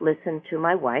did not listen to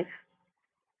my wife,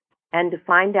 and to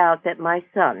find out that my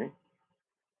son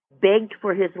begged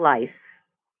for his life,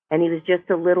 and he was just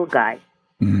a little guy,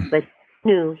 but he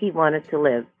knew he wanted to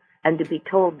live. And to be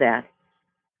told that,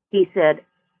 he said,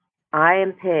 I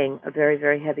am paying a very,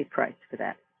 very heavy price for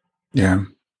that. Yeah.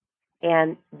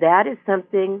 And that is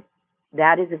something,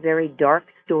 that is a very dark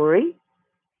story,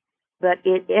 but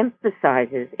it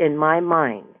emphasizes in my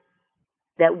mind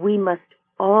that we must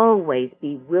always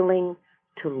be willing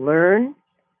to learn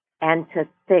and to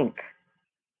think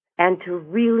and to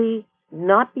really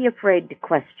not be afraid to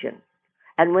question.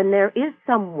 And when there is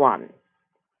someone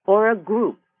or a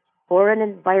group or an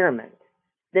environment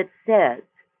that says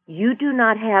you do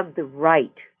not have the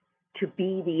right to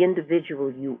be the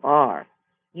individual you are,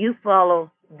 you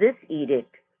follow this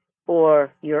edict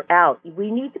or you're out. We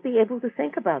need to be able to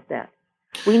think about that.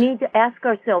 We need to ask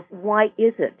ourselves, why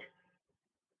is it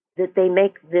that they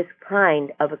make this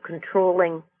kind of a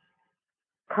controlling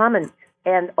comment,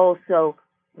 and also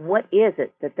what is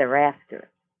it that they're after?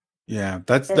 Yeah,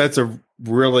 that's a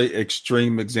really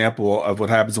extreme example of what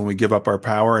happens when we give up our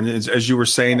power. And as you were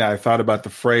saying that, I thought about the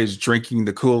phrase drinking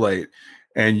the Kool-Aid.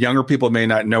 And younger people may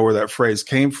not know where that phrase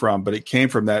came from, but it came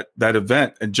from that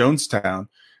event in Jonestown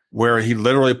where he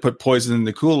literally put poison in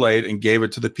the Kool-Aid and gave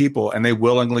it to the people, and they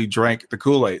willingly drank the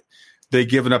Kool-Aid. They'd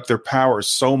given up their power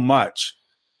so much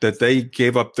that they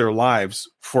gave up their lives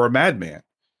for a madman.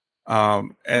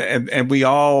 And we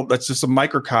all, that's just a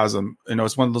microcosm.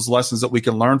 It's one of those lessons that we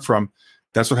can learn from.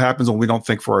 That's what happens when we don't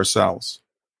think for ourselves.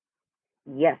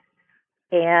 Yes.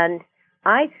 And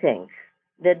I think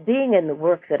that being in the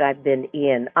work that I've been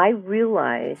in, I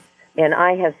realize, and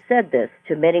I have said this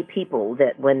to many people,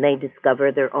 that when they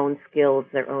discover their own skills,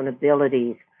 their own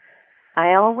abilities,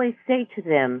 I always say to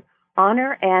them,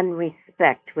 honor and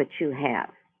respect what you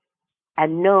have,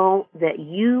 and know that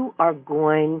you are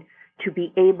going to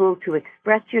be able to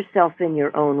express yourself in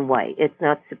your own way. It's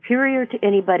not superior to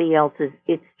anybody else's.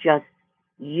 It's just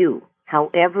you.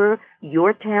 However,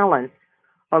 your talents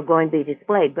are going to be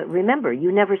displayed. But remember,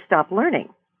 you never stop learning.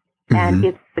 And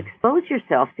if you expose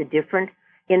yourself to different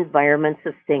environments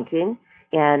of thinking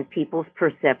and people's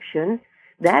perceptions,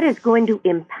 that is going to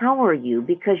empower you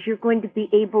because you're going to be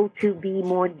able to be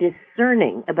more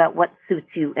discerning about what suits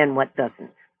you and what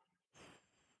doesn't.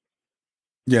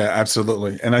 Yeah,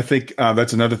 absolutely. And I think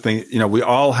that's another thing. We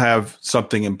all have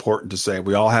something important to say.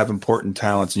 We all have important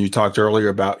talents. And you talked earlier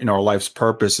about, our life's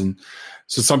purpose. And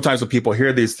so sometimes when people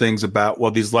hear these things about,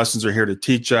 well, these lessons are here to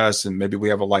teach us, and maybe we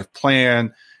have a life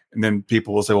plan. And then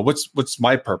people will say, well, what's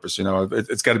my purpose?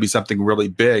 It's got to be something really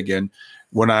big. And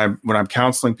when I'm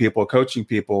counseling people, coaching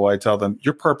people, I tell them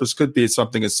your purpose could be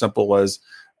something as simple as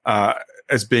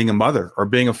being a mother or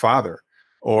being a father,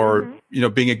 or,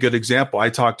 being a good example.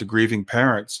 I talk to grieving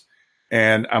parents,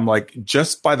 and I'm like,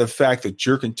 just by the fact that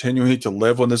you're continuing to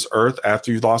live on this earth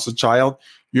after you've lost a child,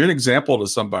 you're an example to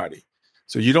somebody.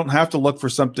 So you don't have to look for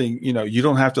something, you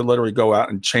don't have to literally go out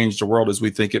and change the world as we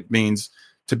think it means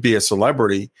to be a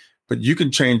celebrity, but you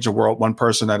can change the world one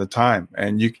person at a time,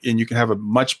 and you can have a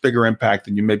much bigger impact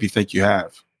than you maybe think you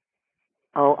have.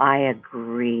 Oh, I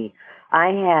agree. I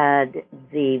had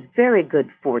the very good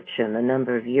fortune a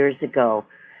number of years ago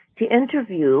to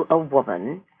interview a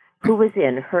woman who was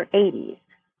in her 80s.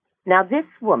 Now, this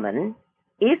woman,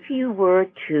 if you were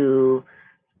to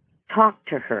talk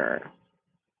to her,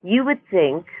 you would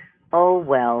think, oh,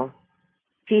 well,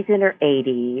 she's in her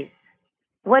 80s.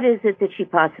 What is it that she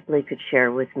possibly could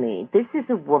share with me? This is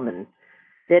a woman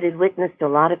that had witnessed a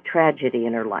lot of tragedy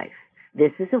in her life.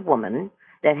 This is a woman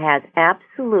that has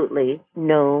absolutely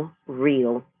no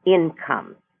real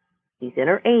income. She's in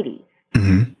her 80s.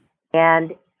 Mm-hmm.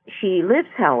 And she lives,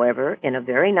 however, in a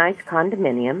very nice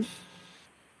condominium.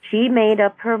 She made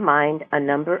up her mind a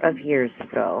number of years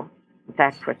ago, in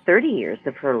fact, for 30 years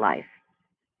of her life.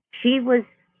 She was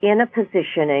in a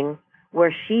positioning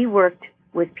where she worked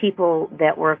with people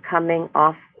that were coming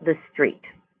off the street,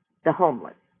 the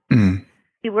homeless. Mm-hmm.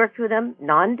 She worked with them,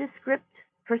 nondescript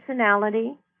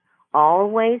personality,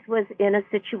 always was in a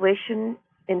situation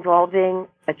involving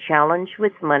a challenge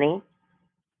with money.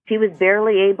 She was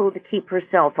barely able to keep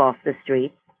herself off the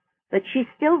street, but she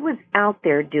still was out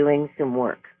there doing some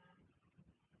work.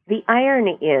 The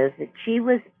irony is that she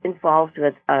was involved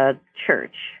with a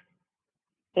church,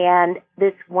 and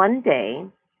this one day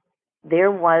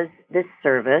there was this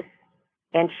service,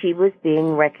 and she was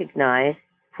being recognized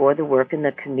for the work in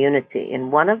the community.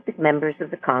 And one of the members of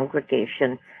the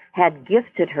congregation had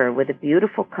gifted her with a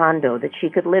beautiful condo that she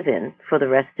could live in for the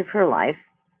rest of her life.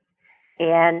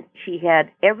 And she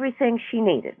had everything she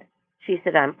needed. She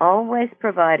said, I'm always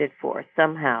provided for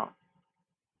somehow.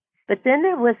 But then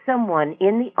there was someone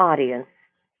in the audience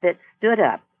that stood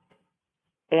up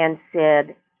and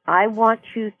said, I want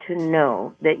you to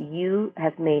know that you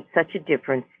have made such a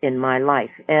difference in my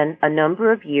life. And a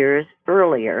number of years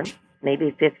earlier,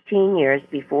 maybe 15 years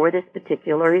before this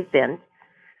particular event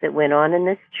that went on in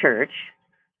this church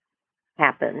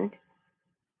happened,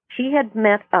 she had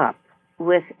met up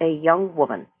with a young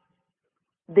woman.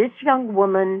 This young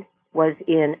woman was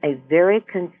in a very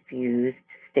confused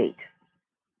state.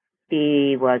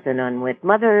 She was an unwed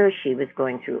mother. She was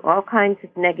going through all kinds of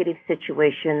negative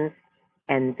situations.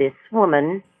 And this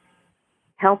woman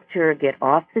helped her get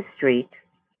off the street,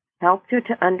 helped her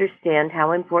to understand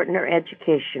how important her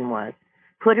education was,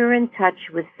 put her in touch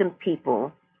with some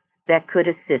people that could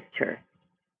assist her.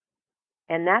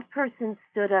 And that person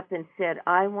stood up and said,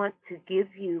 I want to give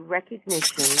you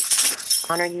recognition,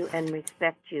 honor you, and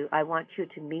respect you. I want you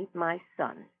to meet my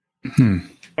son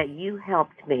that you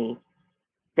helped me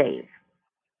save.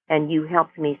 And you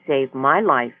helped me save my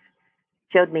life,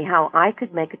 showed me how I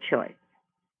could make a choice.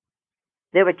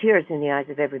 There were tears in the eyes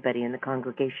of everybody in the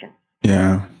congregation.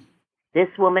 Yeah. This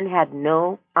woman had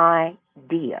no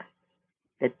idea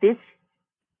that this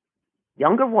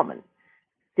younger woman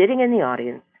sitting in the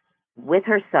audience with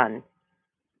her son,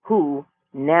 who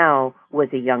now was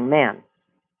a young man,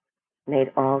 made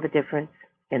all the difference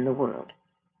in the world.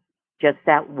 Just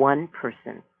that one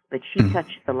person. But she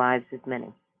touched the lives of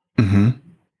many. Mm-hmm.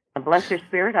 And bless her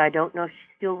spirit, I don't know if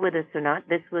she's still with us or not.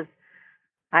 This was,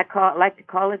 like to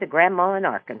call her the grandma in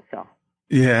Arkansas.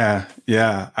 Yeah.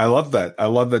 I love that. I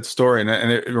love that story. And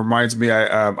it reminds me,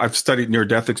 I've studied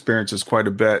near-death experiences quite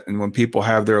a bit. And when people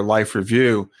have their life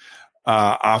review,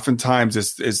 oftentimes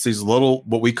it's these little,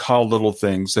 what we call little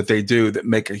things that they do that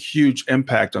make a huge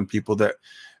impact on people that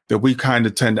we kind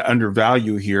of tend to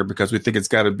undervalue here because we think it's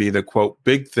got to be the quote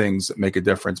big things that make a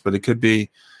difference. But it could be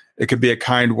a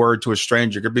kind word to a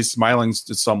stranger. It could be smiling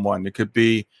to someone. It could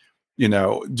be,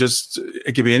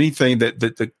 it could be anything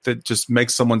that just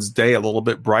makes someone's day a little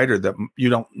bit brighter that you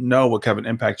don't know what kind of an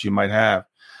impact you might have.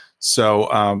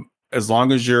 So as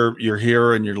long as you're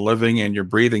here and you're living and you're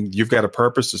breathing, you've got a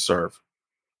purpose to serve.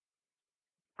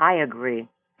 I agree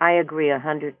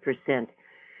 100%.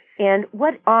 And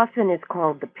what often is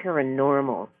called the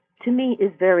paranormal, to me,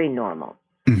 is very normal.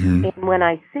 Mm-hmm. And when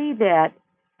I say that,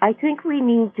 I think we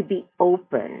need to be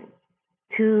open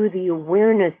to the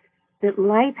awareness that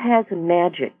life has a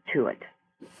magic to it.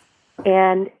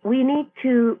 And we need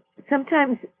to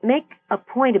sometimes make a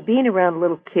point of being around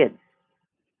little kids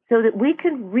so that we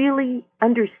can really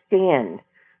understand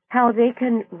how they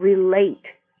can relate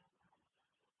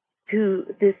to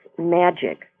this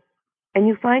magic. And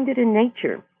you find it in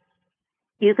nature.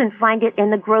 You can find it in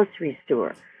the grocery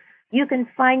store. You can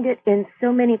find it in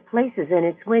so many places, and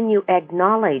it's when you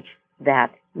acknowledge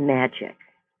that magic,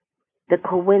 the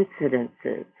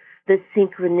coincidences, the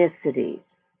synchronicities.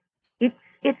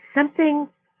 It's something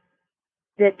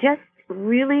that just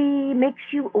really makes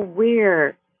you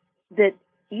aware that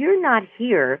you're not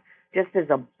here just as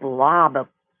a blob of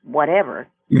whatever.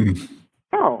 Mm-hmm.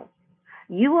 No,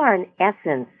 you are an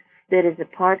essence that is a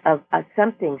part of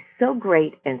something so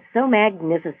great and so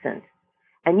magnificent.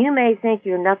 And you may think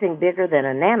you're nothing bigger than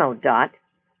a nanodot,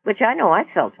 which I know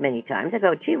I've felt many times. I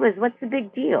go, gee whiz, what's the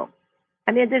big deal?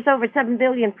 I mean, there's over 7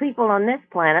 billion people on this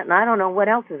planet, and I don't know what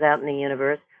else is out in the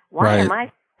universe. Why am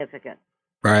I significant?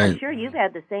 Right. I'm sure you've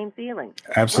had the same feeling.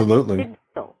 Absolutely. What's the big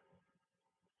deal?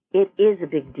 It is a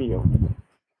big deal.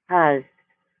 Because,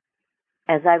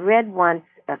 as I read once,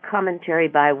 a commentary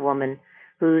by a woman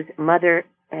whose mother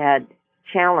had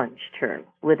challenged her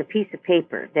with a piece of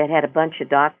paper that had a bunch of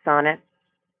dots on it.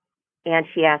 And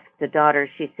she asked the daughter,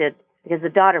 she said, because the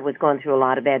daughter was going through a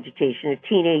lot of agitation, her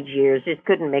teenage years, just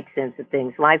couldn't make sense of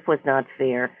things. Life was not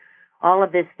fair. All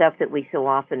of this stuff that we so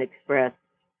often express.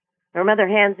 Her mother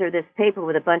hands her this paper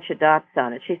with a bunch of dots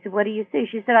on it. She said, what do you see?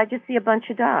 She said, I just see a bunch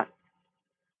of dots.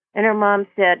 And her mom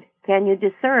said, can you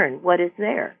discern what is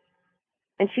there?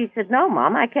 And she said, no,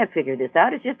 Mom, I can't figure this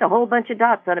out. It's just a whole bunch of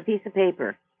dots on a piece of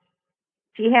paper.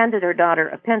 She handed her daughter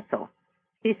a pencil.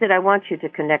 She said, I want you to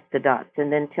connect the dots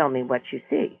and then tell me what you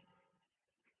see.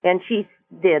 And she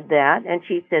did that, and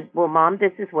she said, well, Mom,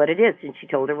 this is what it is. And she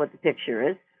told her what the picture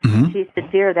is. Mm-hmm. She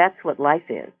said, dear, that's what life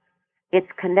is. It's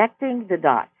connecting the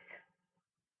dots.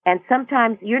 And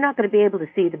sometimes you're not going to be able to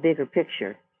see the bigger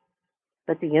picture,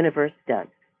 but the universe does.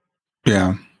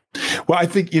 Yeah. Well, I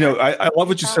think, I love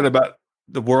what you said about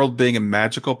the world being a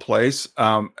magical place.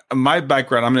 My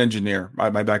background, I'm an engineer.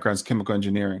 My background is chemical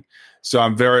engineering. So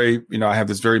I'm very, I have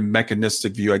this very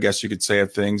mechanistic view, I guess you could say,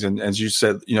 of things. And as you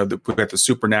said, we got the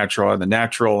supernatural and the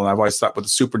natural. And I've always thought what the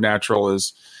supernatural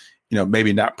is,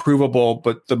 maybe not provable,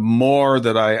 but the more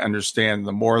that I understand,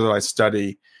 the more that I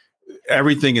study,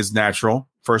 everything is natural.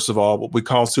 First of all, what we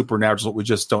call supernatural is what we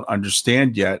just don't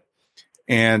understand yet.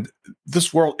 And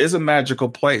this world is a magical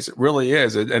place. It really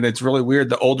is. And it's really weird.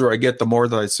 The older I get, the more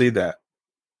that I see that.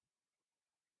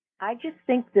 I just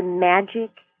think the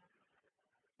magic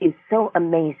is so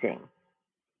amazing.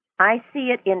 I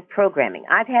see it in programming.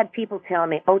 I've had people tell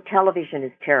me, oh, television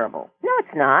is terrible. No,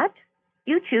 it's not.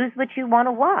 You choose what you want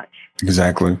to watch.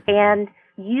 Exactly. And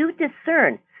you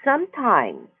discern.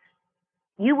 Sometimes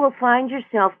you will find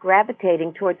yourself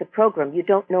gravitating towards a program. You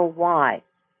don't know why.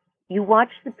 You watch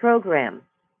the program,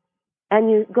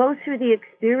 and you go through the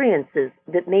experiences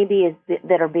that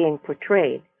that are being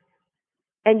portrayed,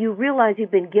 and you realize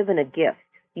you've been given a gift.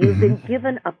 You've been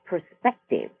given a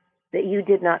perspective that you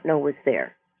did not know was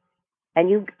there, and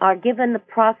you are given the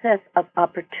process of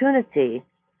opportunity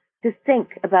to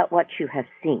think about what you have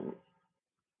seen.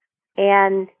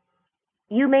 And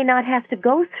you may not have to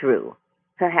go through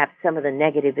perhaps some of the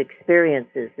negative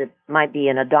experiences that might be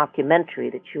in a documentary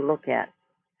that you look at.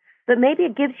 But maybe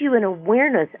it gives you an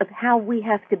awareness of how we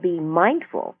have to be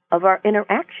mindful of our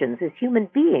interactions as human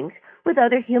beings with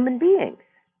other human beings.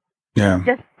 Yeah.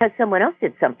 Just because someone else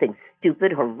did something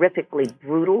stupid, horrifically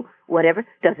brutal, whatever,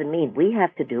 doesn't mean we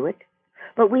have to do it.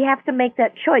 But we have to make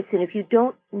that choice. And if you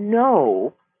don't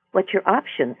know what your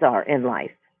options are in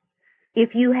life,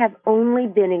 if you have only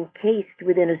been encased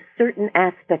within a certain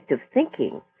aspect of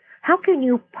thinking, how can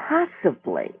you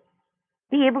possibly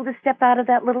be able to step out of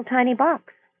that little tiny box?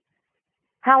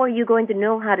 How are you going to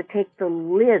know how to take the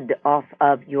lid off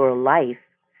of your life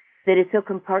that is so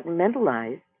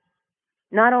compartmentalized?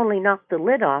 Not only knock the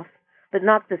lid off, but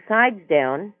knock the sides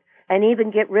down and even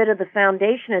get rid of the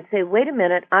foundation and say, wait a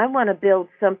minute, I want to build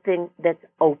something that's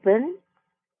open,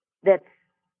 that's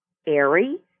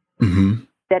airy,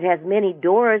 that has many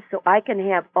doors so I can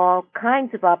have all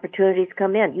kinds of opportunities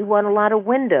come in. You want a lot of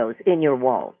windows in your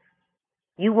walls.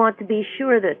 You want to be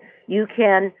sure that you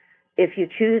can, if you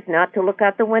choose not to look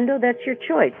out the window, that's your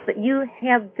choice. But you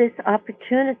have this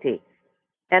opportunity.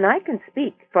 And I can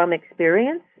speak from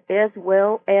experience as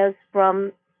well as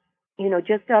from,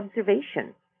 just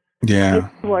observation. Yeah.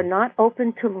 If you are not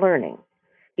open to learning,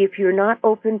 if you're not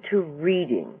open to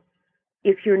reading,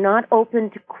 if you're not open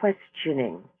to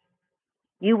questioning,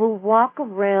 you will walk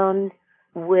around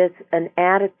with an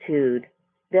attitude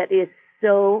that is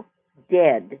so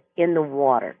dead in the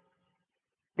water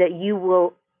that you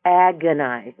will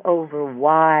agonize over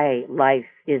why life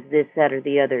is this, that, or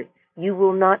the other. You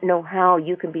will not know how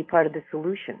you can be part of the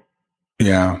solution.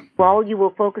 Yeah. All you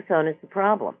will focus on is the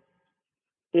problem.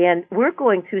 And we're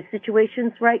going through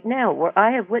situations right now where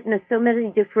I have witnessed so many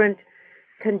different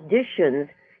conditions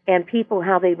and people,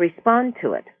 how they respond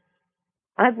to it.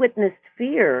 I've witnessed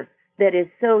fear that is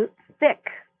so thick,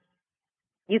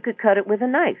 you could cut it with a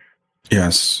knife.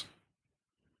 Yes.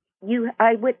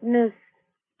 I witnessed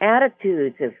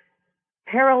attitudes of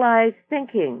paralyzed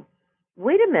thinking.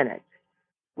 Wait a minute.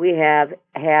 We have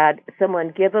had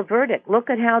someone give a verdict. Look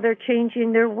at how they're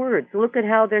changing their words. Look at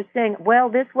how they're saying, well,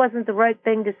 this wasn't the right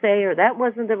thing to say, or that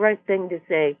wasn't the right thing to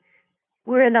say.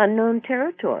 We're in unknown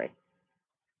territory.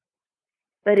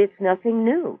 But it's nothing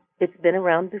new. It's been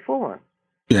around before.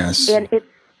 Yes. And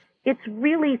it's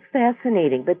really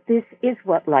fascinating, but this is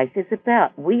what life is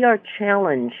about. We are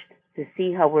challenged to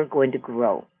see how we're going to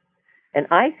grow. And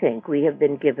I think we have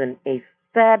been given a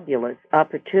fabulous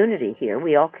opportunity here.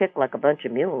 We all kick like a bunch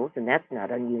of mules, and that's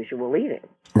not unusual either.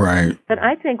 Right. But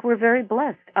I think we're very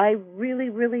blessed. I really,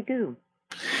 really do.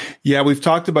 Yeah, we've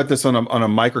talked about this on a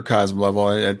microcosm level.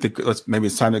 I think maybe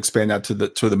it's time to expand that to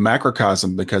the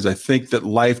macrocosm, because I think that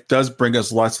life does bring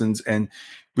us lessons, and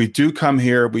we do come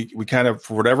here. We kind of,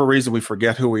 for whatever reason, we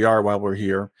forget who we are while we're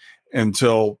here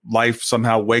until life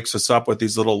somehow wakes us up with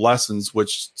these little lessons,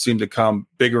 which seem to come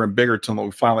bigger and bigger until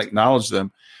we finally acknowledge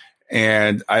them.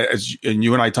 And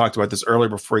you and I talked about this earlier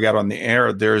before we got on the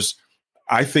air.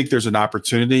 I think there's an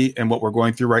opportunity in what we're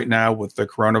going through right now with the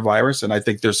coronavirus, and I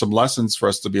think there's some lessons for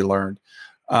us to be learned.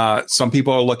 Some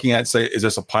people are looking at, say, is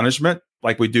this a punishment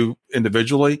like we do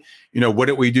individually? What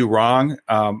did we do wrong?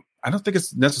 I don't think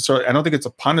it's necessarily. I don't think it's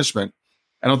a punishment.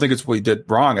 I don't think it's what we did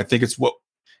wrong. I think it's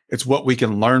what we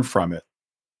can learn from it.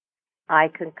 I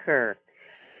concur.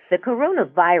 The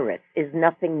coronavirus is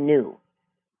nothing new.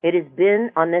 It has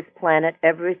been on this planet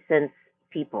ever since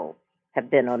people have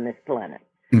been on this planet.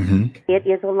 Mm-hmm. It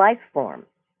is a life form.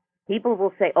 People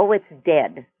will say, oh, it's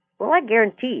dead. Well, I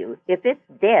guarantee you, if it's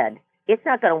dead, it's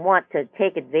not going to want to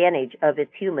take advantage of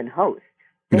its human host.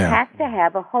 It has to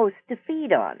have a host to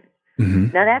feed on. Mm-hmm.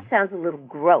 Now, that sounds a little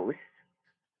gross,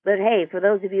 but hey, for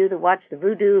those of you that watch the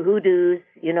hoodoos,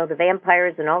 the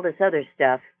vampires and all this other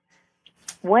stuff,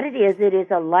 what it is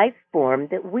a life form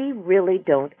that we really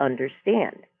don't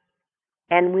understand.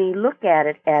 And we look at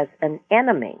it as an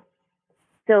enemy.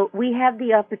 So we have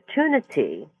the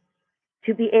opportunity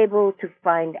to be able to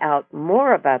find out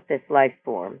more about this life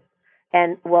form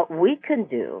and what we can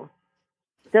do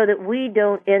so that we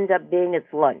don't end up being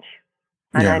its lunch.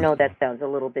 And I know that sounds a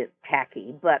little bit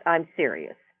tacky, but I'm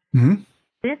serious. Mm-hmm.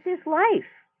 This is life.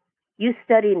 You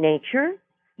study nature.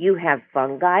 You have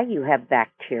fungi. You have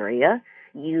bacteria.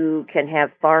 You can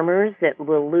have farmers that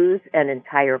will lose an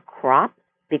entire crop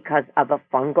because of a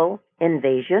fungal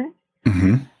invasion.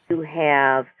 Mm-hmm. You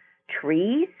have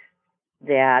trees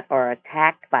that are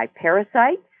attacked by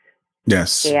parasites.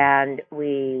 Yes. And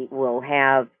we will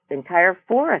have entire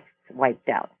forests wiped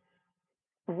out.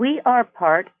 We are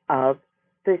part of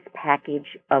this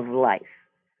package of life.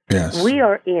 Yes. We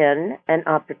are in an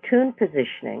opportune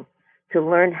positioning to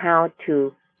learn how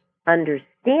to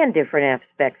understand different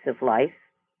aspects of life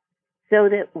so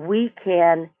that we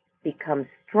can become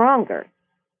stronger,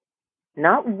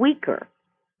 not weaker,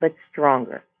 but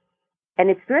stronger. And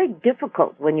it's very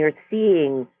difficult when you're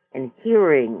seeing and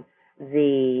hearing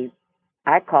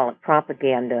I call it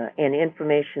propaganda and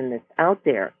information that's out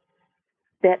there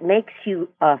that makes you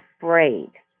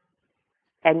afraid.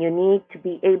 And you need to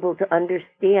be able to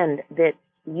understand that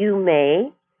you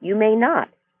may not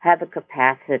have a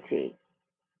capacity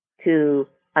to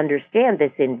understand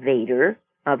this invader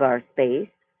of our space,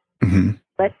 mm-hmm.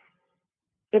 but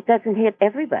it doesn't hit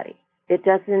everybody. It's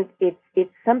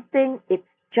something, it's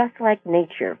just like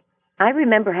nature. I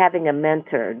remember having a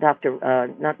mentor,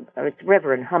 it's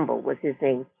Reverend Humble was his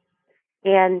name,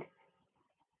 and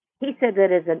he said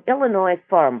that as an Illinois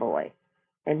farm boy,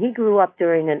 and he grew up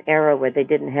during an era where they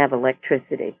didn't have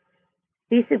electricity.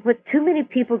 He said, what too many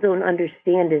people don't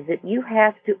understand is that you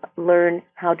have to learn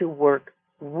how to work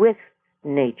with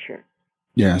nature.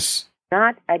 Yes.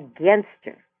 Not against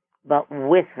her, but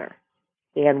with her.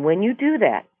 And when you do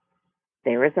that,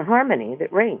 there is a harmony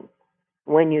that reigns.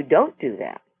 When you don't do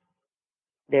that,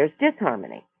 there's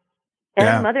disharmony.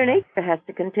 And Mother Nature has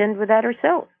to contend with that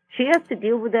herself. She has to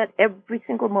deal with that every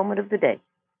single moment of the day.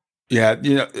 Yeah,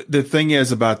 the thing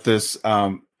is about this,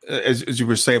 and as you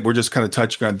were saying, we're just kind of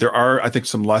touching on, there are, I think,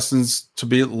 some lessons to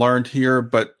be learned here.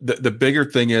 But the bigger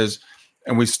thing is,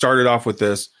 and we started off with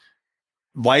this,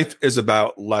 life is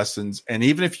about lessons. And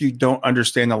even if you don't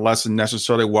understand the lesson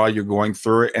necessarily while you're going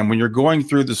through it, and when you're going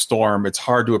through the storm, it's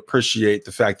hard to appreciate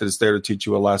the fact that it's there to teach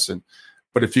you a lesson.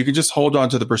 But if you can just hold on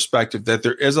to the perspective that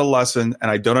there is a lesson and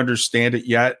I don't understand it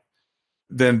yet,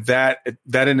 then that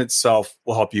in itself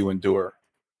will help you endure.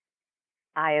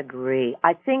 I agree.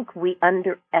 I think we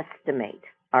underestimate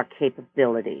our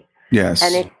capability. Yes.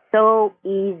 And it's so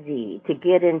easy to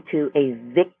get into a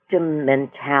victim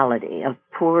mentality of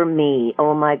poor me.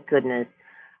 Oh my goodness.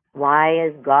 Why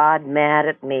is God mad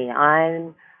at me?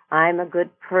 I'm a good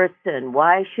person.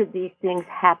 Why should these things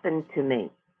happen to me?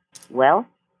 Well,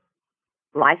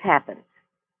 life happens.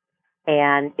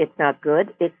 And it's not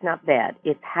good. It's not bad.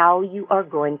 It's how you are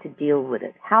going to deal with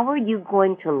it. How are you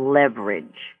going to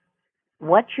leverage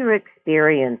what your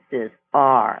experiences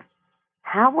are?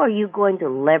 How are you going to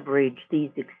leverage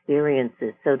these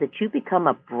experiences so that you become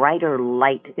a brighter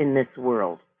light in this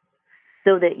world?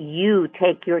 So that you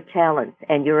take your talents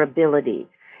and your abilities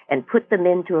and put them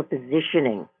into a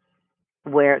positioning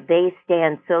where they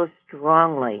stand so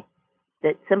strongly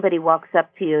that somebody walks up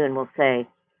to you and will say,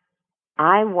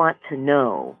 I want to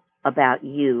know about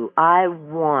you. I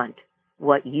want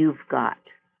what you've got.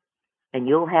 And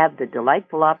you'll have the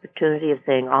delightful opportunity of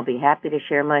saying, I'll be happy to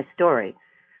share my story.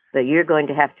 But you're going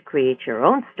to have to create your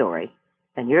own story,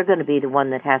 and you're going to be the one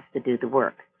that has to do the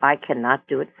work. I cannot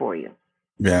do it for you.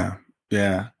 Yeah,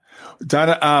 yeah.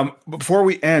 Donna, before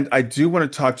we end, I do want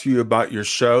to talk to you about your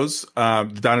shows,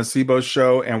 the Donna Sebo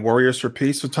Show and Warriors for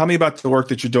Peace. So tell me about the work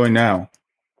that you're doing now.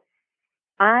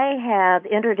 I have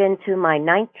entered into my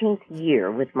 19th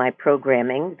year with my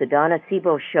programming. The Donna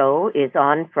Sebo Show is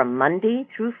on from Monday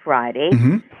through Friday,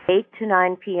 8 to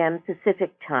 9 p.m.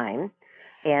 Pacific time,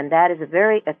 and that is a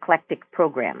very eclectic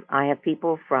program. I have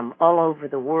people from all over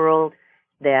the world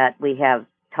that we have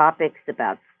topics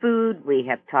about food, we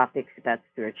have topics about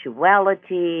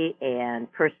spirituality,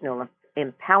 and personal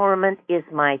empowerment is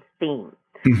my theme.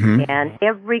 And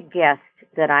every guest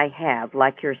that I have,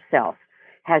 like yourself,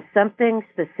 has something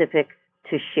specific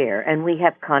to share, and we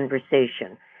have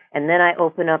conversation. And then I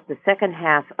open up the second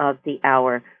half of the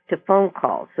hour to phone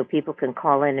calls, so people can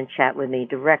call in and chat with me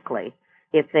directly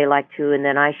if they like to, and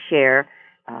then I share.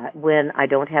 When I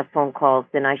don't have phone calls,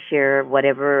 then I share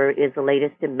whatever is the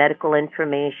latest in medical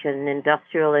information,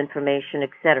 industrial information,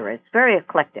 etc. It's very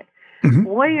eclectic.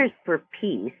 Warriors for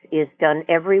Peace is done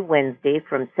every Wednesday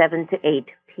from 7 to 8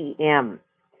 p.m.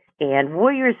 And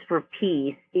Warriors for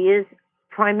Peace is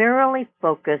primarily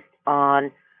focused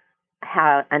on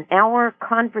an hour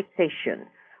conversation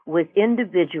with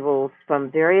individuals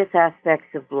from various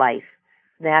aspects of life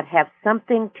that have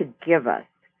something to give us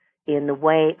in the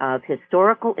way of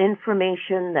historical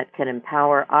information that can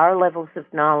empower our levels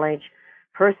of knowledge,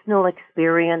 personal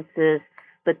experiences,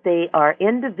 but they are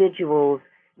individuals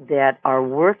that are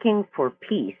working for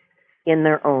peace in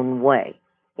their own way.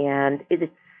 And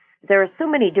there are so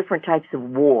many different types of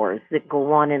wars that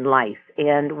go on in life,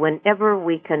 and whenever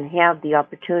we can have the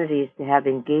opportunities to have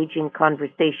engaging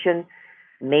conversation,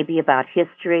 maybe about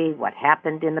history, what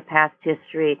happened in the past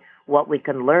history, what we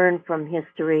can learn from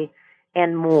history,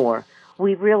 and more,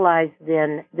 we realize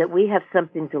then that we have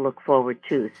something to look forward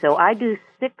to. So I do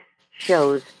 6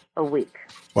 shows a week.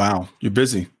 Wow, you're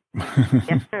busy.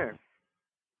 Yes, sir.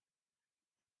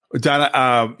 Donna,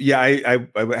 I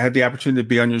had the opportunity to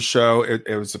be on your show.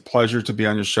 It was a pleasure to be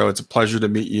on your show. It's a pleasure to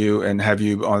meet you and have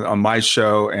you on my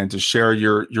show and to share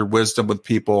your wisdom with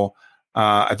people.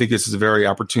 I think this is a very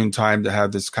opportune time to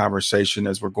have this conversation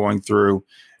as we're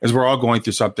all going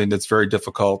through something that's very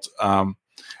difficult.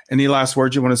 Any last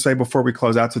words you want to say before we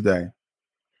close out today?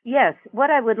 Yes.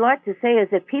 What I would like to say is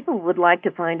if people would like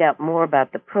to find out more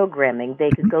about the programming,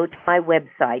 they could go to my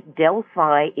website,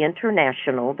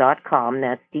 DelphiInternational.com.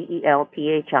 That's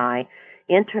DELPHI,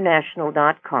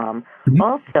 international.com.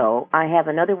 Also, I have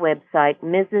another website,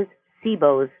 Mrs.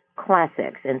 Sebo's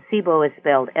Classics. And Sebo is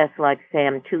spelled S like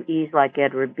Sam, 2 E's like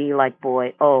Edward, B like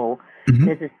boy, O.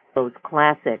 Mrs. Sebo's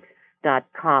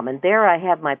Classics.com. And there I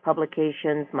have my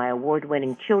publications, my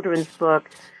award-winning children's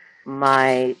books,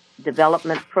 my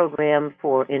development program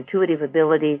for intuitive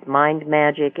abilities, mind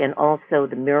magic, and also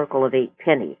the Miracle of 8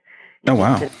 Pennies. Oh,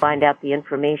 wow. You can find out the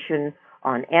information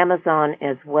on Amazon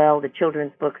as well. The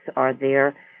children's books are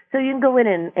there. So you can go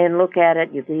in and look at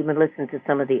it. You can even listen to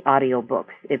some of the audio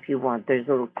books if you want. There's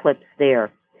little clips there.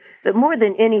 But more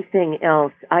than anything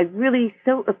else, I really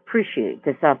so appreciate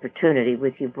this opportunity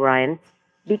with you, Brian,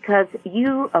 because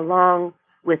you, along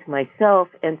with myself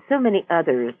and so many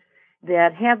others,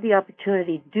 that have the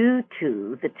opportunity due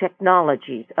to the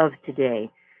technologies of today,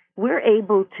 we're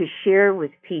able to share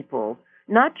with people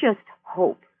not just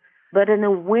hope, but an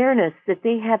awareness that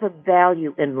they have a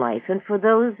value in life. And for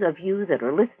those of you that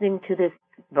are listening to this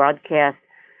broadcast,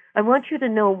 I want you to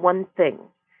know one thing.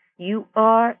 You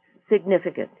are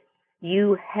significant.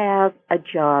 You have a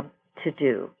job to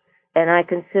do. And I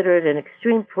consider it an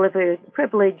extreme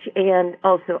privilege and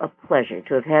also a pleasure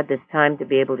to have had this time to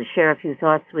be able to share a few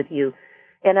thoughts with you.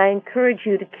 And I encourage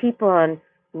you to keep on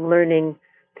learning,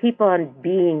 keep on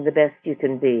being the best you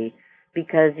can be,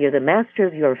 because you're the master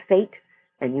of your fate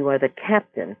and you are the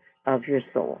captain of your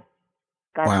soul.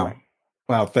 God bless.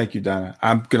 Wow. Thank you, Donna.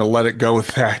 I'm going to let it go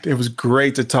with that. It was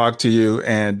great to talk to you,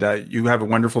 and you have a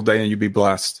wonderful day and you be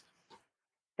blessed.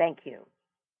 Thank you.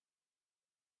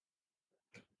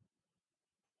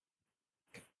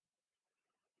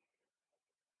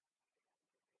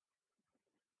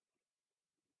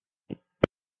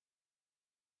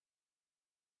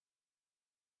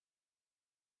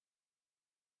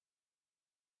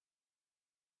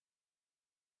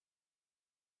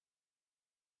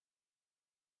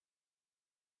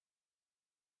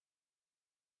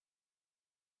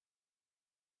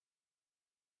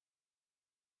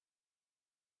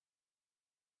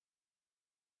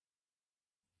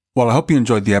 Well, I hope you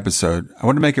enjoyed the episode. I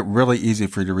want to make it really easy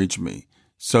for you to reach me.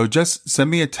 So just send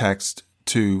me a text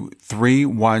to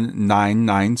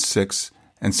 31996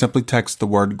 and simply text the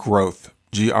word growth,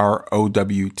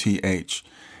 GROWTH.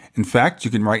 In fact,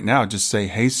 you can right now just say,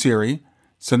 "Hey Siri,"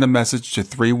 send a message to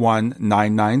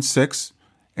 31996.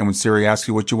 And when Siri asks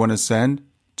you what you want to send,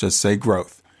 just say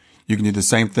growth. You can do the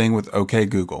same thing with OK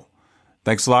Google.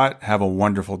 Thanks a lot. Have a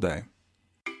wonderful day.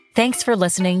 Thanks for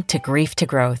listening to Grief to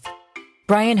Growth.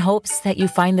 Brian hopes that you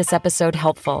find this episode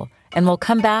helpful and will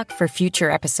come back for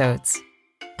future episodes.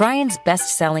 Brian's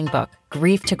best-selling book,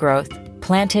 Grief to Growth,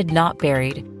 Planted Not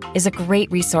Buried, is a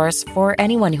great resource for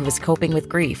anyone who is coping with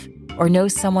grief or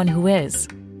knows someone who is.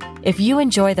 If you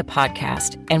enjoy the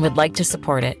podcast and would like to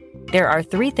support it, there are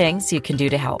 3 things you can do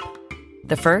to help.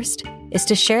 The first is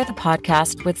to share the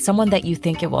podcast with someone that you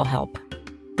think it will help.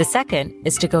 The second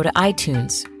is to go to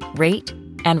iTunes, rate,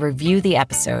 and review the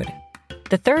episode.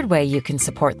 The third way you can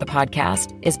support the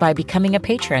podcast is by becoming a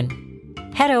patron.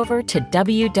 Head over to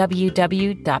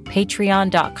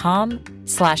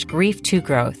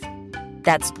www.patreon.com/grief2growth.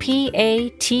 That's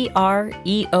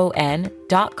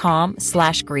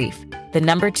patreon.com/grief, the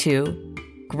number 2,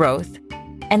 growth,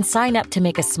 and sign up to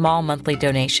make a small monthly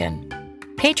donation.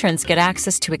 Patrons get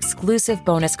access to exclusive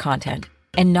bonus content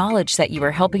and knowledge that you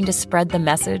are helping to spread the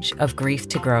message of grief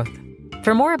to growth.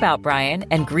 For more about Brian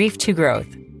and Grief to Growth,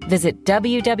 visit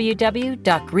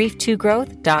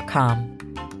www.grief2growth.com.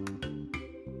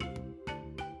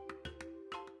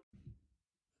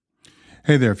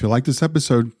 Hey there, if you liked this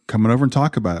episode, come on over and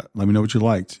talk about it. Let me know what you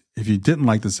liked. If you didn't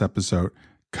like this episode,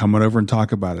 come on over and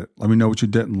talk about it. Let me know what you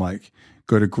didn't like.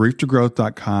 Go to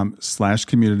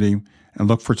grieftogrowth.com/community and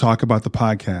look for Talk About the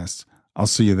Podcast. I'll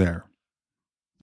see you there.